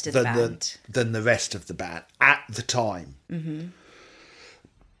the rest of the band. Than the rest of the band at the time. Mm-hmm.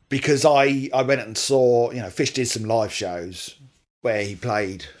 Because I went and saw, Fish did some live shows where he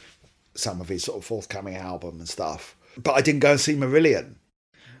played some of his sort of forthcoming album and stuff. But I didn't go and see Marillion.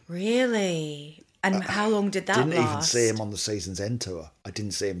 Really? And how long did that last? Didn't even see him on the Season's End tour. I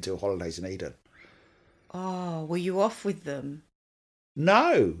didn't see him till Holidays in Eden. Oh, were you off with them?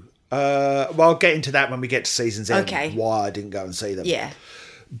 No. Well, I'll get into that when we get to Season's End. Okay. Why I didn't go and see them. Yeah.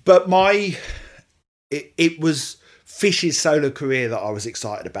 But it was Fish's solo career that I was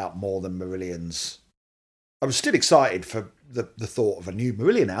excited about more than Marillion's. I was still excited for the thought of a new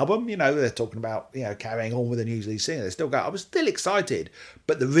Marillion album. They're talking about, carrying on with a new lead singer. They still go. I was still excited,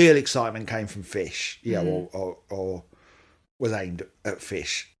 but the real excitement came from Fish, or was aimed at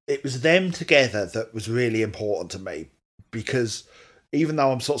Fish. It was them together that was really important to me, because even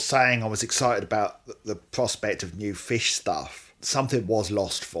though I'm sort of saying I was excited about the prospect of new Fish stuff, something was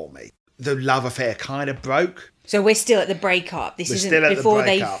lost for me. The love affair kind of broke. So we're still at the breakup. This isn't before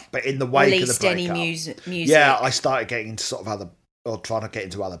they've but in the wake released of the breakup, any music. Yeah, I started getting into sort of trying to get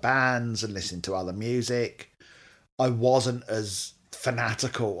into other bands and listening to other music. I wasn't as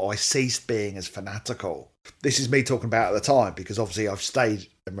fanatical, or I ceased being as fanatical. This is me talking about at the time, because obviously I've stayed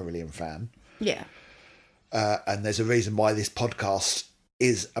a Marillion fan. Yeah. And there's a reason why this podcast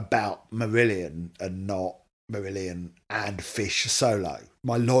is about Marillion and not Marillion and Fish solo.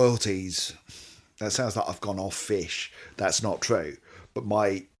 My loyalties, that sounds like I've gone off Fish. That's not true. But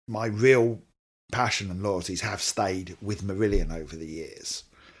my real passion and loyalties have stayed with Marillion over the years.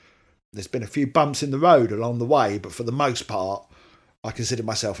 There's been a few bumps in the road along the way, but for the most part, I consider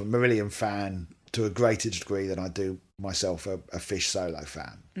myself a Marillion fan to a greater degree than I do myself a Fish solo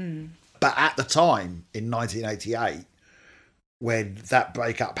fan. But at the time, in 1988, when that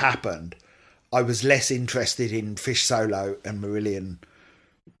breakup happened, I was less interested in Fish solo and Marillion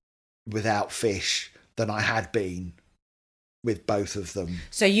without Fish than I had been with both of them.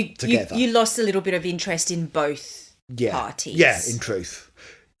 So you lost a little bit of interest in both parties. Yeah, in truth.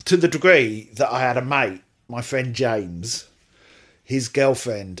 To the degree that I had a mate, my friend James, his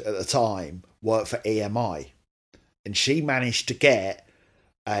girlfriend at the time worked for EMI, and she managed to get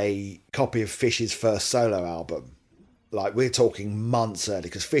a copy of Fish's first solo album. Like, we're talking months early,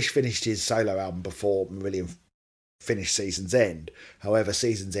 because Fish finished his solo album before Marillion finished Season's End. However,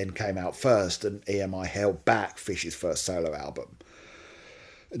 Season's End came out first, and EMI held back Fish's first solo album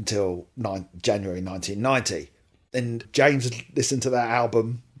until January 1990. And James had listened to that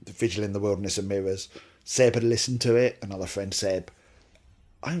album, Vigil in the Wilderness of Mirrors. Seb had listened to it, another friend, Seb.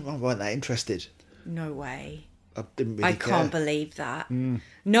 I weren't that interested. No way. I didn't really care. Can't believe that.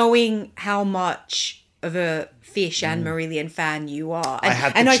 Knowing how much of a Fish and Marillion fan you are. And I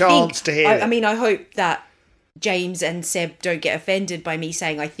had the chance to hear it. I mean, I hope that James and Seb don't get offended by me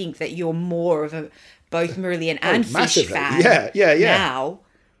saying I think that you're more of a both Marillion and Fish fan. Yeah. Now.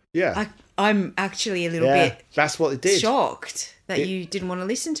 Yeah. I'm actually a little bit that's what it did. Shocked that you didn't want to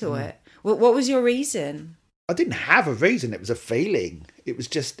listen to it. What was your reason? I didn't have a reason. It was a feeling. It was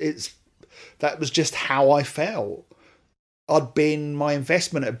just, that was just how I felt. My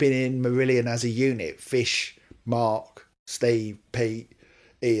investment had been in Marillion as a unit. Fish, Mark, Steve, Pete,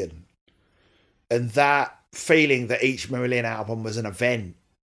 Ian. And that feeling that each Marillion album was an event,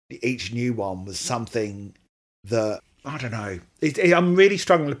 each new one was something that, I don't know. I'm really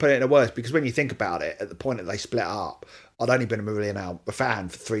struggling to put it into words, because when you think about it, at the point that they split up, I'd only been a Marillion fan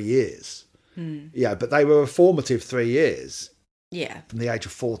for 3 years. Yeah, but they were a formative 3 years. Yeah. From the age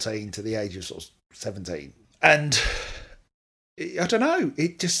of 14 to the age of sort of 17. And I don't know.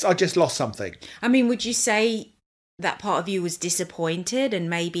 I just lost something. I mean, would you say that part of you was disappointed, and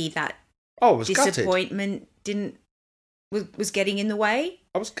maybe that Oh, I was gutted. disappointment was getting in the way?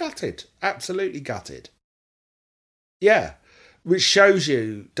 I was gutted. Absolutely gutted. Yeah. Which shows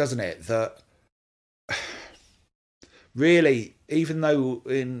you, doesn't it, that really, even though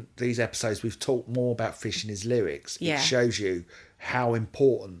in these episodes we've talked more about Fish and his lyrics, Yeah. it shows you how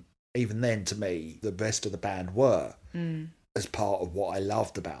important, even then to me, the rest of the band were as part of what I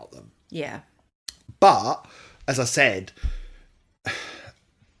loved about them. Yeah. But, as I said,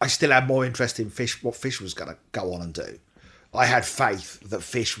 I still had more interest in Fish, what Fish was going to go on and do. I had faith that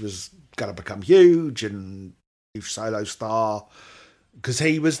Fish was going to become huge and huge solo star because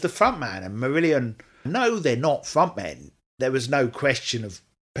he was the frontman. And Marillion, no, they're not frontmen. There was no question of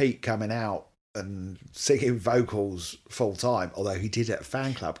Pete coming out and singing vocals full time, although he did at a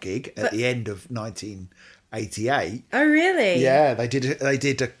fan club gig at the end of 1988. Oh, really? Yeah, they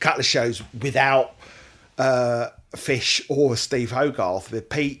did a couple of shows without Fish or Steve Hogarth, where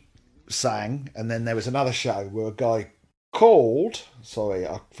Pete sang, and then there was another show where a guy called, sorry,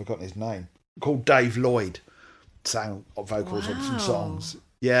 I've forgotten his name, called Dave Lloyd sang vocals on some songs.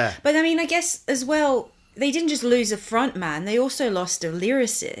 Yeah. But I mean, I guess as well, they didn't just lose a front man, they also lost a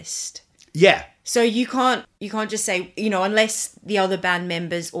lyricist. Yeah. So you can't just say, unless the other band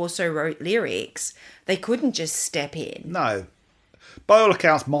members also wrote lyrics, they couldn't just step in. No. By all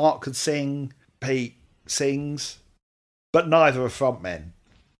accounts, Mark could sing, Pete sings, but neither are frontmen.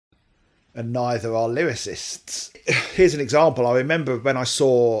 And neither are lyricists. Here's an example. I remember when I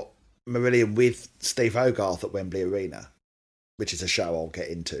saw Marillion with Steve Hogarth at Wembley Arena, which is a show I'll get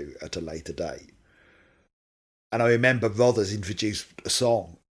into at a later date. And I remember Rothers introduced a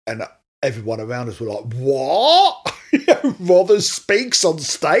song, and everyone around us were like, "What? Rothers speaks on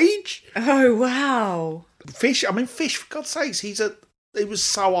stage?" Oh, wow. Fish, for God's sakes, he was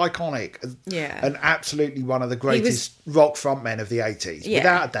so iconic. Yeah. And absolutely one of the greatest rock frontmen of the 80s,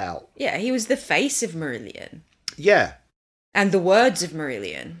 without a doubt. Yeah, he was the face of Marillion. Yeah. And the words of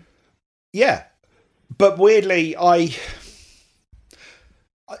Marillion. Yeah. But weirdly,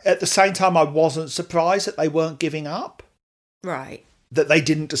 at the same time, I wasn't surprised that they weren't giving up. Right. That they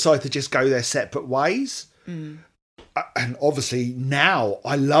didn't decide to just go their separate ways. And obviously now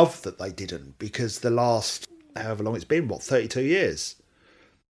I love that they didn't, because the last, however long it's been, 32 years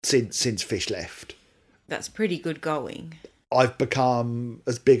since Fish left. That's pretty good going. I've become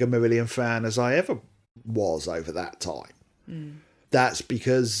as big a Marillion fan as I ever was over that time. That's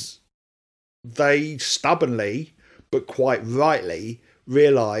because they stubbornly, but quite rightly,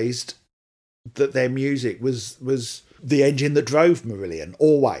 realised that their music was the engine that drove Marillion,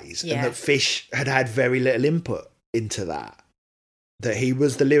 always. Yeah. And that Fish had very little input into that. That he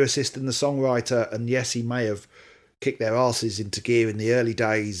was the lyricist and the songwriter, and yes, he may have kicked their asses into gear in the early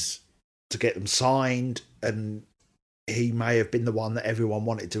days to get them signed, and he may have been the one that everyone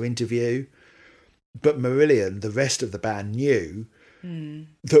wanted to interview. But Marillion, the rest of the band knew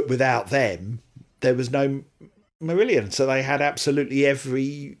that without them, there was no Marillion. So they had absolutely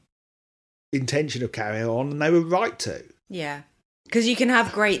every intention of carrying on, and they were right to. Yeah. Because you can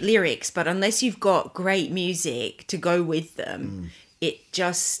have great lyrics, but unless you've got great music to go with them,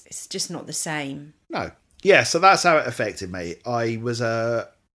 it's just not the same. No. Yeah, so that's how it affected me. I was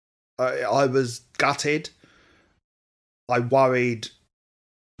gutted. I worried.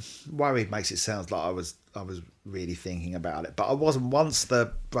 Worried makes it sound like I was really thinking about it, but I wasn't. Once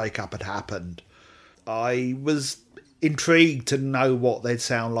the breakup had happened, I was intrigued to know what they'd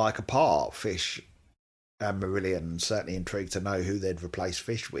sound like apart, Fish and Marillion. Certainly intrigued to know who they'd replace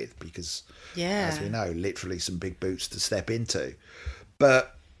Fish with, because, as we know, literally some big boots to step into.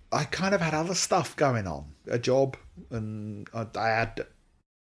 But I kind of had other stuff going on, a job, and I had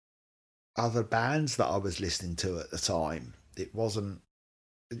other bands that I was listening to at the time. It wasn't.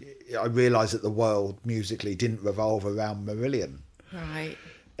 I realised that the world musically didn't revolve around Marillion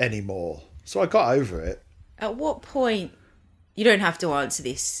anymore. So I got over it. At what point, you don't have to answer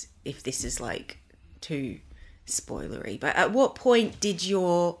this if this is like too spoilery, but at what point did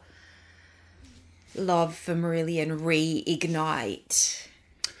your love for Marillion reignite?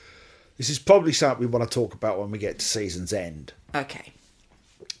 This is probably something we want to talk about when we get to Season's End. Okay.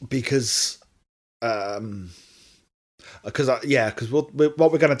 Because what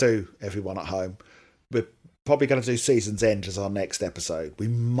we're going to do, everyone at home, we're probably going to do Season's End as our next episode. We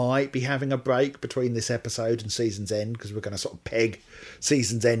might be having a break between this episode and Season's End, because we're going to sort of peg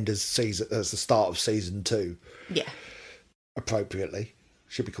Season's End as the start of Season 2. Yeah. Appropriately.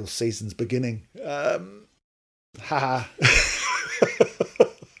 Should be called Season's Beginning. Haha.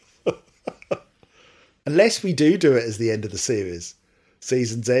 Unless we do it as the end of the series.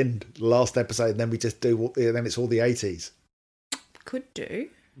 Season's End, last episode, and then we just do, then it's all the 80s. Could do.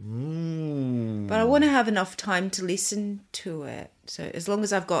 But I want to have enough time to listen to it. So as long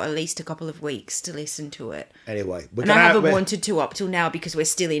as I've got at least a couple of weeks to listen to it. Anyway, I haven't wanted to up till now because we're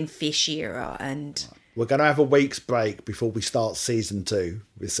still in Fish era, and we're going to have a week's break before we start season 2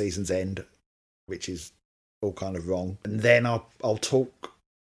 with Season's End, which is all kind of wrong. And then I'll talk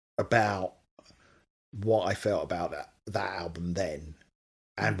about what I felt about that album then.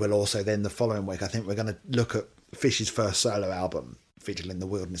 And we'll also then the following week, I think we're going to look at Fish's first solo album, Vigil in the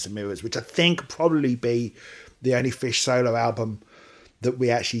Wilderness of Mirrors, which I think probably be the only Fish solo album that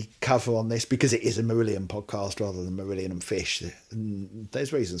we actually cover on this, because it is a Marillion podcast rather than Marillion and Fish. And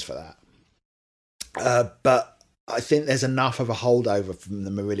there's reasons for that. But I think there's enough of a holdover from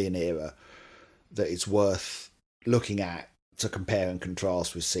the Marillion era that it's worth looking at to compare and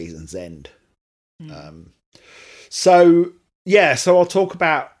contrast with Season's End. So I'll talk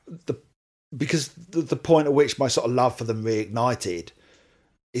about because the point at which my sort of love for them reignited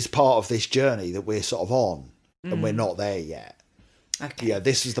is part of this journey that we're sort of on, and we're not there yet. Okay. Yeah,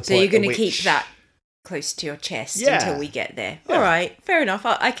 this is the point. So you're going to keep that close to your chest until we get there. Yeah. All right, fair enough.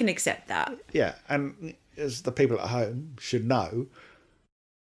 I can accept that. Yeah, and as the people at home should know,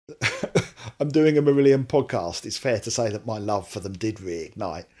 I'm doing a Marillion podcast. It's fair to say that my love for them did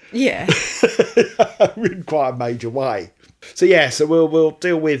reignite. Yeah. In quite a major way. So we'll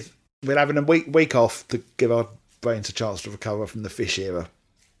deal with having a week off to give our brains a chance to recover from the Fish era.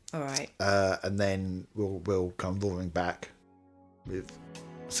 All right. And then we'll come roaring back with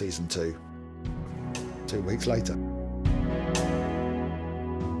season 2 2 weeks later.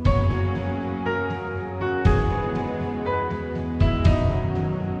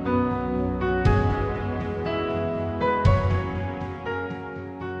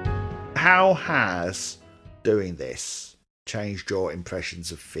 How has doing this changed your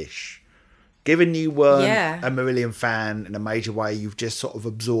impressions of Fish? Given you weren't a Marillion fan in a major way, you've just sort of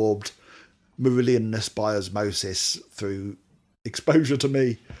absorbed Marillionness by osmosis through exposure to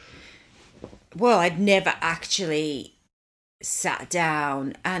me. Well, I'd never actually sat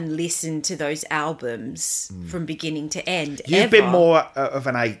down and listened to those albums from beginning to end. You've been more of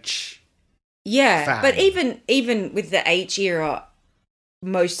an H fan. But even with the H era,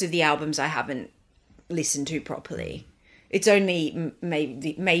 most of the albums I haven't listened to properly. It's only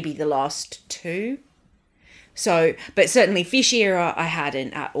maybe the last 2. So, but certainly Fish era, I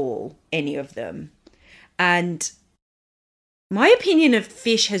hadn't at all, any of them. And my opinion of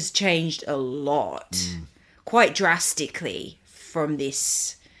Fish has changed a lot, quite drastically from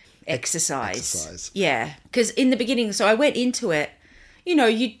this exercise. Yeah, because in the beginning, so I went into it,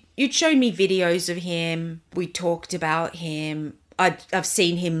 you'd shown me videos of him. We talked about him. I've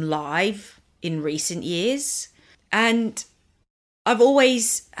seen him live in recent years. And I've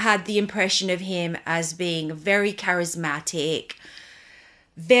always had the impression of him as being very charismatic,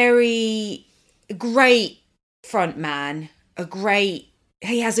 very great front man,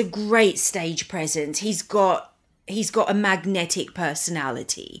 he has a great stage presence. He's got a magnetic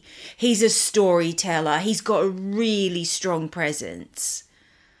personality. He's a storyteller. He's got a really strong presence.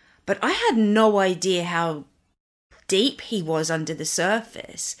 But I had no idea how deep he was under the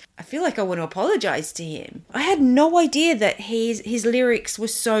surface. I feel like I want to apologize to him. I had no idea that his lyrics were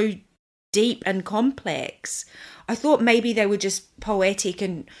so deep and complex. I thought maybe they were just poetic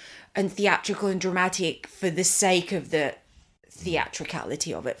and theatrical and dramatic for the sake of the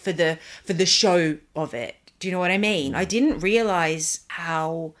theatricality of it, for the show of it. Do you know what I mean? I didn't realize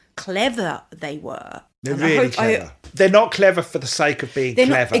how clever they were. They're really clever. They're not clever for the sake of being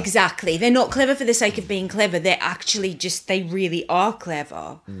clever. Exactly. They're not clever for the sake of being clever. They're actually they really are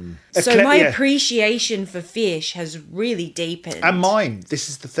clever. So my appreciation for Fish has really deepened. And mine, this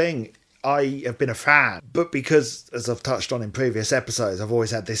is the thing. I have been a fan, but because, as I've touched on in previous episodes, I've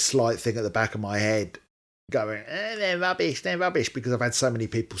always had this slight thing at the back of my head going, they're rubbish, because I've had so many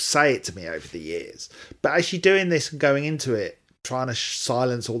people say it to me over the years. But actually doing this and going into it, trying to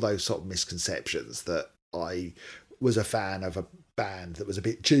silence all those sort of misconceptions that I was a fan of a band that was a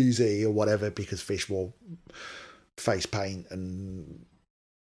bit cheesy or whatever because Fish wore face paint and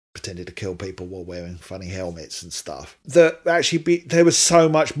pretended to kill people while wearing funny helmets and stuff. That actually there was so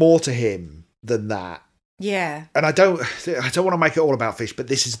much more to him than that. Yeah. And I don't want to make it all about Fish, but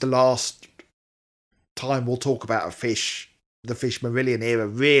this is the last time we'll talk about the Fish Marillion era,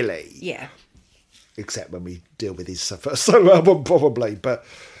 really. Yeah. Except when we deal with his first solo album, probably. But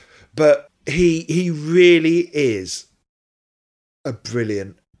he really is a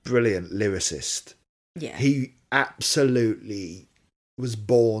brilliant lyricist. Yeah. He absolutely was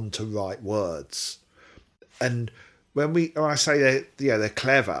born to write words. And when I say they're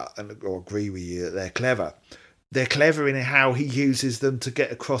clever, and I agree with you that they're clever, they're clever in how he uses them to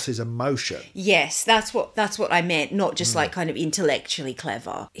get across his emotion. Yes, that's what I meant. Not just like kind of intellectually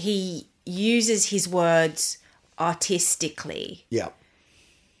clever. He uses his words artistically. Yeah.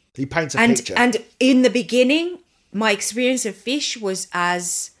 He paints a picture. And in the beginning, my experience of Fish was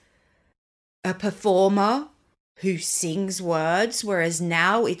as a performer who sings words, whereas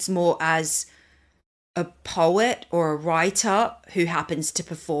now it's more as a poet or a writer who happens to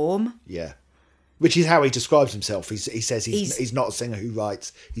perform. Yeah. Which is how he describes himself. He says he's not a singer who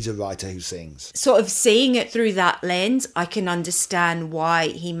writes, he's a writer who sings. Sort of seeing it through that lens, I can understand why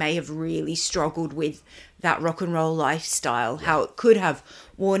he may have really struggled with that rock and roll lifestyle, how it could have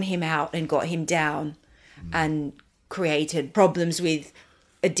worn him out and got him down and created problems with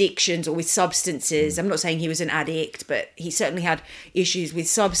addictions or with substances. I'm not saying he was an addict, but he certainly had issues with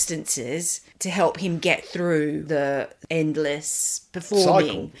substances to help him get through the endless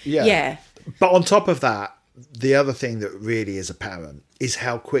performing. Cycle. Yeah. But on top of that, the other thing that really is apparent is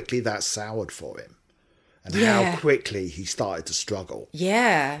how quickly that soured for him and how quickly he started to struggle.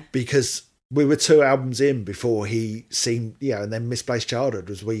 Yeah. Because we were 2 albums in before he seemed, and then Misplaced Childhood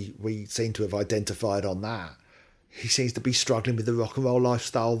was we seem to have identified on that. He seems to be struggling with the rock and roll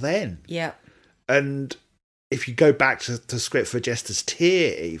lifestyle then. Yeah. And if you go back to Script for a Jester's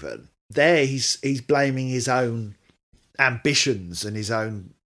Tear even, there he's blaming his own ambitions and his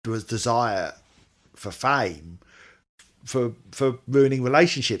own desire for fame for ruining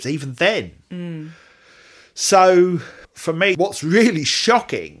relationships even then. So for me, what's really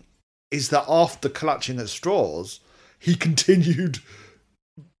shocking is that after Clutching at Straws, he continued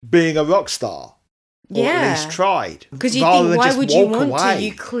being a rock star. Or at least tried. Because you think, why would you want to?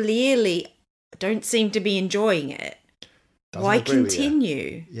 You clearly don't seem to be enjoying it. Why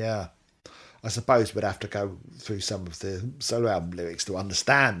continue? Yeah. I suppose we'd have to go through some of the solo album lyrics to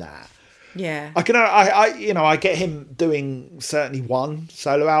understand that. Yeah. I get him doing certainly one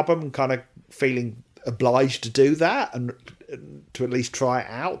solo album and kind of feeling obliged to do that and to at least try it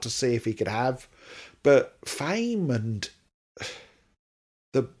out to see if he could have. But fame and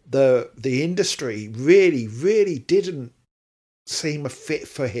the industry really, really didn't seem a fit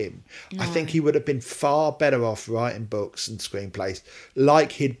for him. No. I think he would have been far better off writing books and screenplays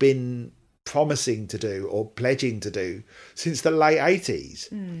like he'd been promising to do or pledging to do since the late 80s.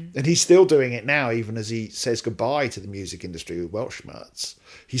 And he's still doing it now, even as he says goodbye to the music industry with Weltschmerz.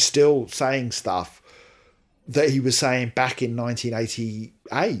 He's still saying stuff that he was saying back in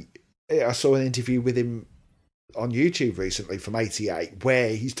 1988. I saw an interview with him on YouTube recently from 88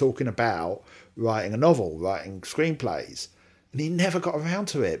 where he's talking about writing a novel, writing screenplays, and he never got around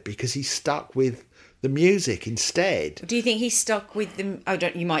to it because he stuck with the music instead. Do you think he stuck with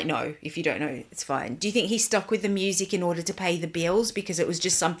the... you might know. If you don't know, it's fine. Do you think he stuck with the music in order to pay the bills because it was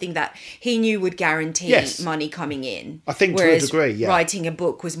just something that he knew would guarantee money coming in? I think to a degree, yeah. Writing a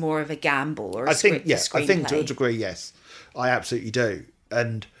book was more of a gamble or a screenplay. I think to a degree, yes. I absolutely do.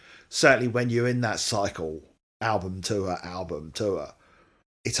 And certainly when you're in that cycle, album tour,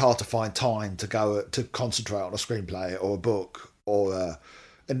 it's hard to find time to go to concentrate on a screenplay or a book or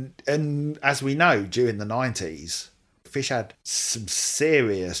and as we know, during the 90s, Fish had some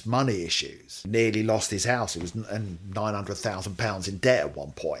serious money issues. Nearly lost his house. He was £900,000 in debt at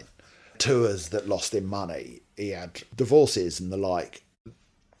one point. Tours that lost him money. He had divorces and the like.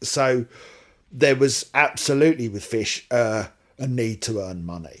 So there was absolutely with Fish a need to earn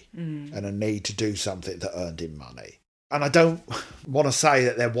money and a need to do something that earned him money. And I don't want to say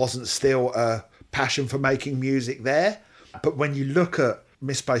that there wasn't still a passion for making music there, but when you look at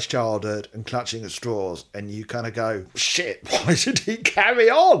Misplaced Childhood and Clutching at Straws and you kind of go, shit, why should he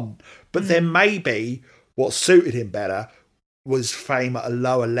carry on? But then maybe what suited him better was fame at a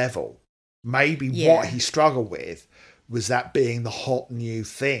lower level. Maybe what he struggled with was that being the hot new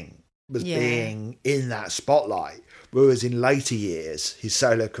thing, was being in that spotlight. Whereas in later years, his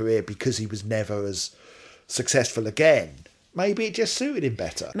solo career, because he was never as successful again, maybe it just suited him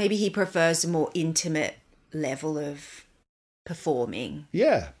better. Maybe he prefers a more intimate level of performing.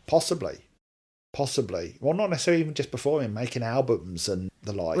 Yeah, possibly. Well, not necessarily even just performing, making albums and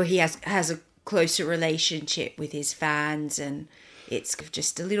the like. Well, he has a closer relationship with his fans and it's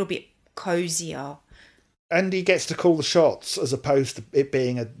just a little bit cozier. And he gets to call the shots as opposed to it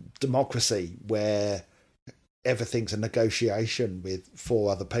being a democracy where everything's a negotiation with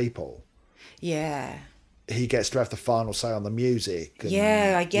 4 other people. Yeah. He gets to have the final say on the music. And,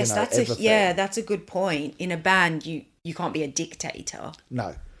 I guess that's a good point. In a band, you can't be a dictator.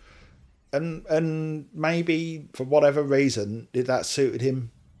 No. And maybe for whatever reason that suited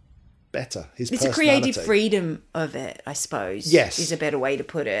him better. It's a creative freedom of it, I suppose. Yes. Is a better way to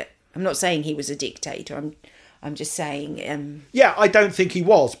put it. I'm not saying he was a dictator. I'm just saying. Yeah, I don't think he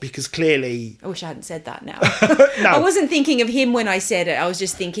was, because clearly... I wish I hadn't said that now. No. I wasn't thinking of him when I said it. I was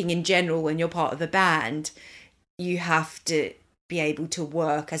just thinking in general, when you're part of a band, you have to be able to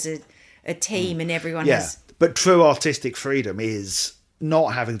work as a team, and everyone has... But true artistic freedom is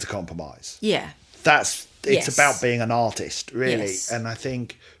not having to compromise. Yeah. It's about being an artist, really. Yes. And I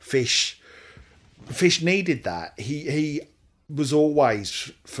think Fish needed that. He was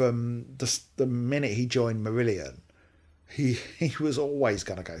always, from the minute he joined Marillion, he was always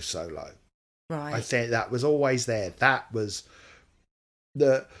going to go solo. Right. I think that was always there. That was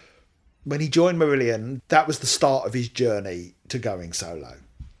when he joined Marillion, that was the start of his journey to going solo,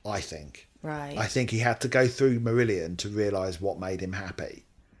 I think. Right. I think he had to go through Marillion to realise what made him happy,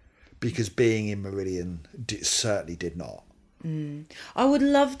 because being in Marillion certainly did not. I would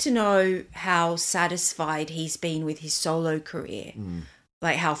love to know how satisfied he's been with his solo career,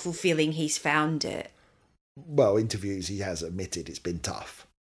 like how fulfilling he's found it. Well, interviews, he has admitted it's been tough,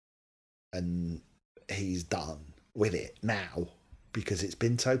 and he's done with it now because it's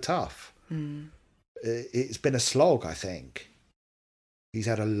been so tough. It's been a slog, I think. He's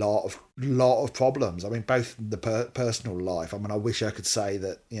had a lot of problems. I mean, both in the personal life. I mean, I wish I could say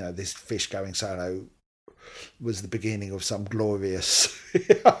that, this Fish going solo was the beginning of some glorious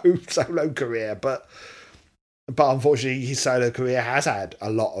solo career, but unfortunately his solo career has had a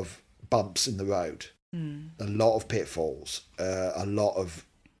lot of bumps in the road, a lot of pitfalls, a lot of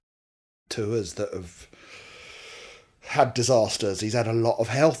tours that have had disasters. He's had a lot of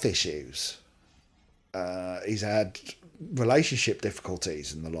health issues, he's had relationship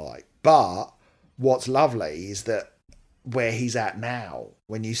difficulties and the like. But what's lovely is that where he's at now,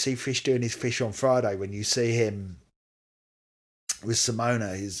 when you see Fish doing his Fish on Friday, when you see him with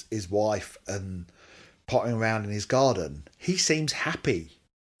Simona, his wife, and potting around in his garden, he seems happy.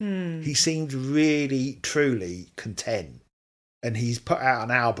 He seems really, truly content. And he's put out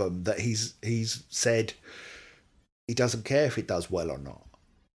an album that he's said he doesn't care if it does well or not.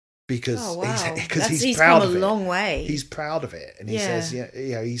 Because he's proud of it. He's come a long way. He's proud of it. And he says,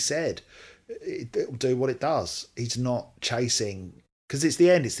 he said, it'll do what it does. He's not chasing, because it's the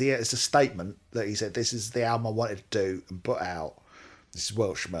end. It's a statement that he said, this is the album I wanted to do and put out. This is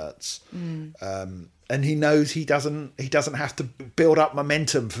Weltschmerz. And he knows he doesn't have to build up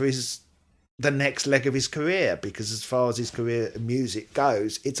momentum for the next leg of his career, because as far as his career in music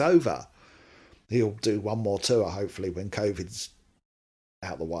goes, it's over. He'll do one more tour, hopefully, when COVID's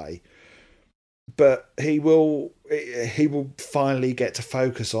out of the way. But he will finally get to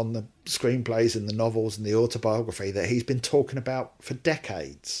focus on the screenplays and the novels and the autobiography that he's been talking about for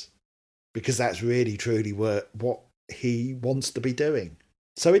decades, because that's really truly what he wants to be doing.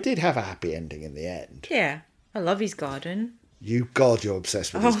 So it did have a happy ending in the end. Yeah, I love his garden. You're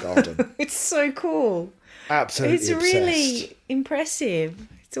obsessed with his garden. It's so cool. Absolutely it's obsessed. Really impressive.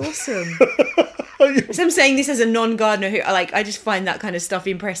 It's awesome. So I'm saying this as a non-gardener who, I just find that kind of stuff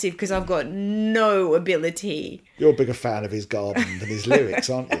impressive because I've got no ability. You're a bigger fan of his garden than his lyrics,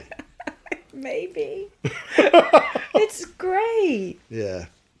 aren't you? Maybe. It's great. Yeah.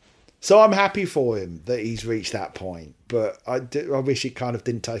 So I'm happy for him that he's reached that point, but I wish it kind of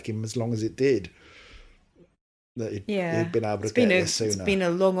didn't take him as long as it did. That he'd been able to get there sooner. It's been a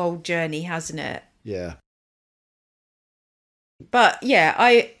long old journey, hasn't it? Yeah. But yeah,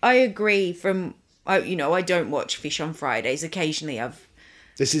 I agree. I don't watch Fish on Fridays. Occasionally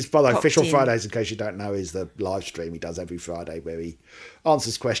This is, by the way, Fish on Fridays, in case you don't know, is the live stream he does every Friday where he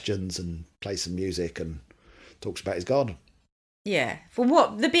answers questions and plays some music and talks about his garden. Yeah. From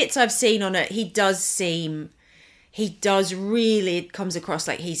what the bits I've seen on it, it comes across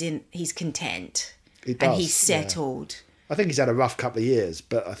like he's content. He does, and he's settled. Yeah. I think he's had a rough couple of years,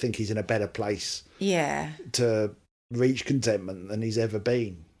 but I think he's in a better place to reach contentment than he's ever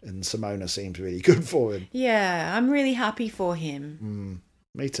been. And Simona seems really good for him. Yeah, I'm really happy for him.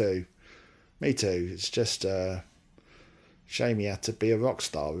 Me too. It's just a shame he had to be a rock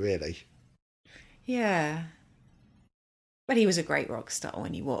star, really. Yeah. But he was a great rock star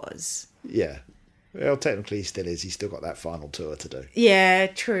when he was. Yeah. Well, technically he still is. He's still got that final tour to do. Yeah,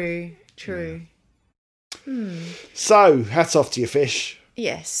 true. Yeah. So, hats off to your Fish.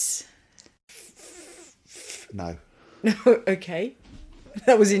 Yes. No. Okay.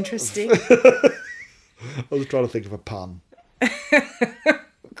 That was interesting. I was trying to think of a pun.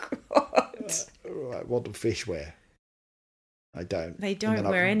 God. Right, what do fish wear? I don't. They don't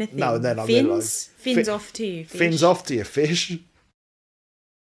wear anything. No, and then I Fins? realise. Fins off to you, Fish. Fins off to you, Fish.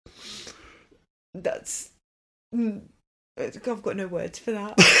 That's... I've got no words for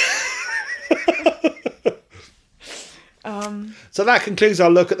that. So that concludes our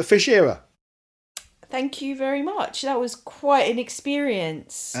look at the Fish era. Thank you very much. That was quite an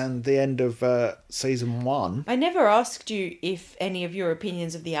experience. And the end of season 1. I never asked you if any of your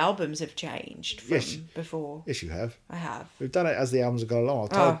opinions of the albums have changed from before. Yes, you have. I have. We've done it as the albums have gone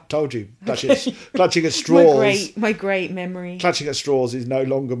along. I Oh. told you, Clutching at Straws. My great memory. Clutching at Straws is no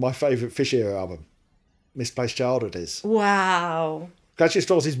longer my favourite Fish Era album. Misplaced Childhood is. Wow. Clutching at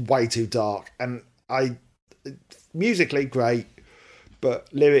Straws is way too dark, and musically great, but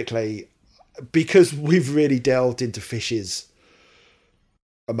lyrically, because we've really delved into Fish's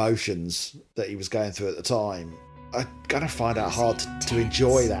emotions that he was going through at the time, I'm gonna find it hard to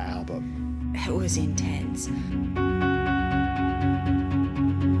enjoy that album. It was intense.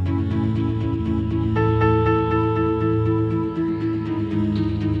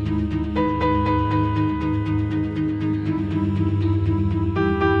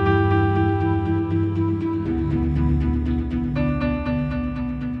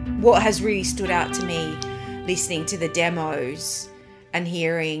 What has really stood out to me listening to the demos and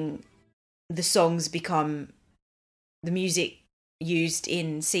hearing the songs become the music used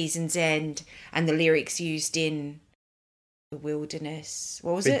in Season's End and the lyrics used in The Wilderness.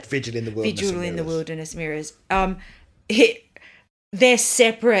 What was it? Vigil in the Wilderness. Vigil in the Wilderness Mirrors. They're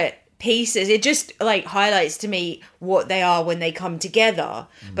separate pieces. It just like highlights to me what they are when they come together,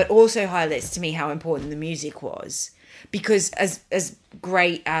 but also highlights to me how important the music was. Because as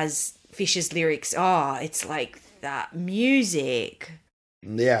great as Fisher's lyrics are, it's like that music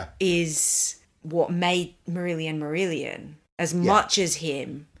is what made Marillion. As much as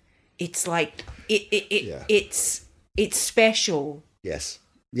him, it's like it's special. Yes.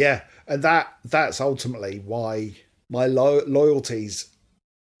 Yeah. And that's ultimately why my loyalties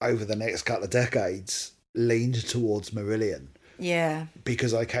over the next couple of decades leaned towards Marillion. Yeah.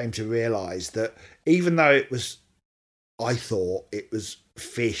 Because I came to realise that even though I thought it was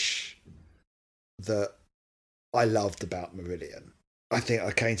Fish that I loved about Marillion, I think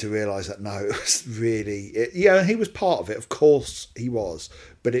I came to realise that no, it was really... he was part of it, of course he was,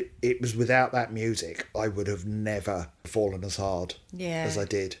 but it was without that music, I would have never fallen as hard as I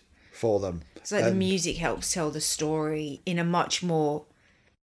did for them. It's like the music helps tell the story in a much more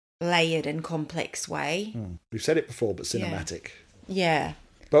layered and complex way. We've said it before, but cinematic. Yeah.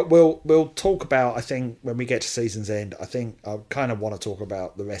 But we'll talk about, I think, when we get to Season's End, I think I kind of want to talk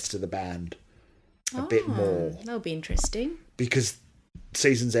about the rest of the band a bit more. That'll be interesting. Because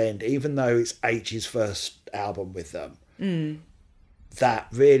Season's End, even though it's H's first album with them, that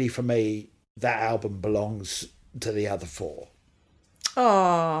really, for me, that album belongs to the other four.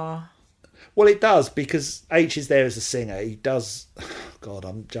 Oh. Well, it does, because H is there as a singer. He does... God,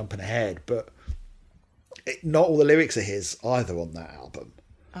 I'm jumping ahead, but not all the lyrics are his either on that album.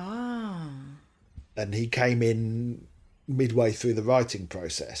 Ah. And he came in midway through the writing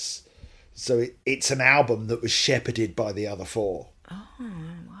process. So it's an album that was shepherded by the other four. Oh,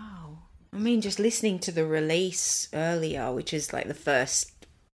 wow. I mean, just listening to the release earlier, which is like the first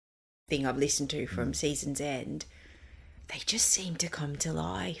thing I've listened to from Season's End, they just seem to come to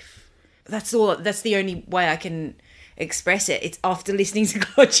life. That's the only way I can express it. It's after listening to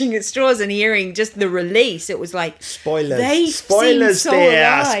Clutching at Straws and hearing just the release, it was like spoilers, so dear,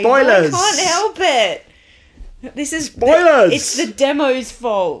 alive. spoilers. I can't help it. This is spoilers. It's the demo's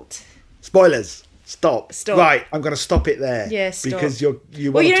fault. Spoilers. Stop. Stop. Right, I'm going to stop it there. Yeah, stop. Because you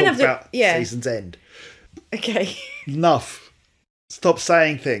want to talk about Season's End. Okay. Enough. Stop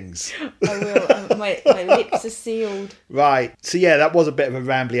saying things. I will. My lips are sealed. Right. So yeah, that was a bit of a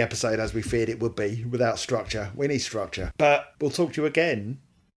rambly episode, as we feared it would be, without structure. We need structure. But we'll talk to you again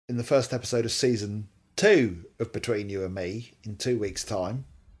in the first episode of season 2 of Between You and Me in 2 weeks' time,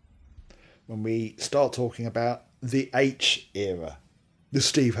 when we start talking about the H era. The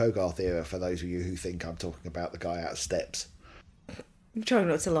Steve Hogarth era, for those of you who think I'm talking about the guy out of Steps. I'm trying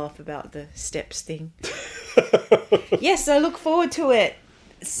not to laugh about the Steps thing. Yes, I look forward to it.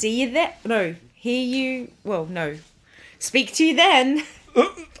 See you there. No, hear you. Well, no. Speak to you then.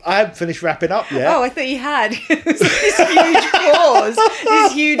 I haven't finished wrapping up yet. Oh, I thought you had. This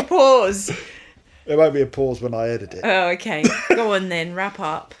huge pause. There won't be a pause when I edit it. Oh, okay. Go on then. Wrap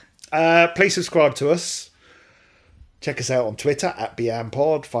up. Please subscribe to us. Check us out on Twitter at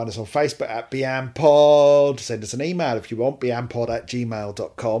BeamPod. Find us on Facebook at BeamPod. Send us an email if you want,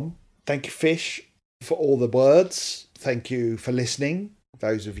 beampod@gmail.com. Thank you, Fish, for all the words. Thank you for listening.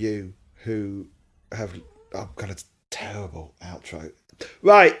 Those of you who have... I've got a terrible outro.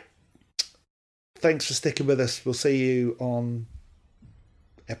 Right. Thanks for sticking with us. We'll see you on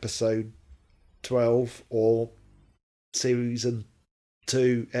episode 12 or season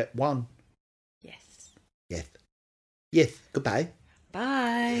 2 at 1. Yes. Yes. Yes. Goodbye.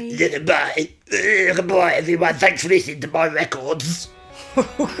 Bye. Bye. Goodbye, everyone. Thanks for listening to my records.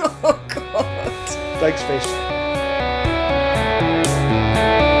 Oh, God. Thanks, Fish.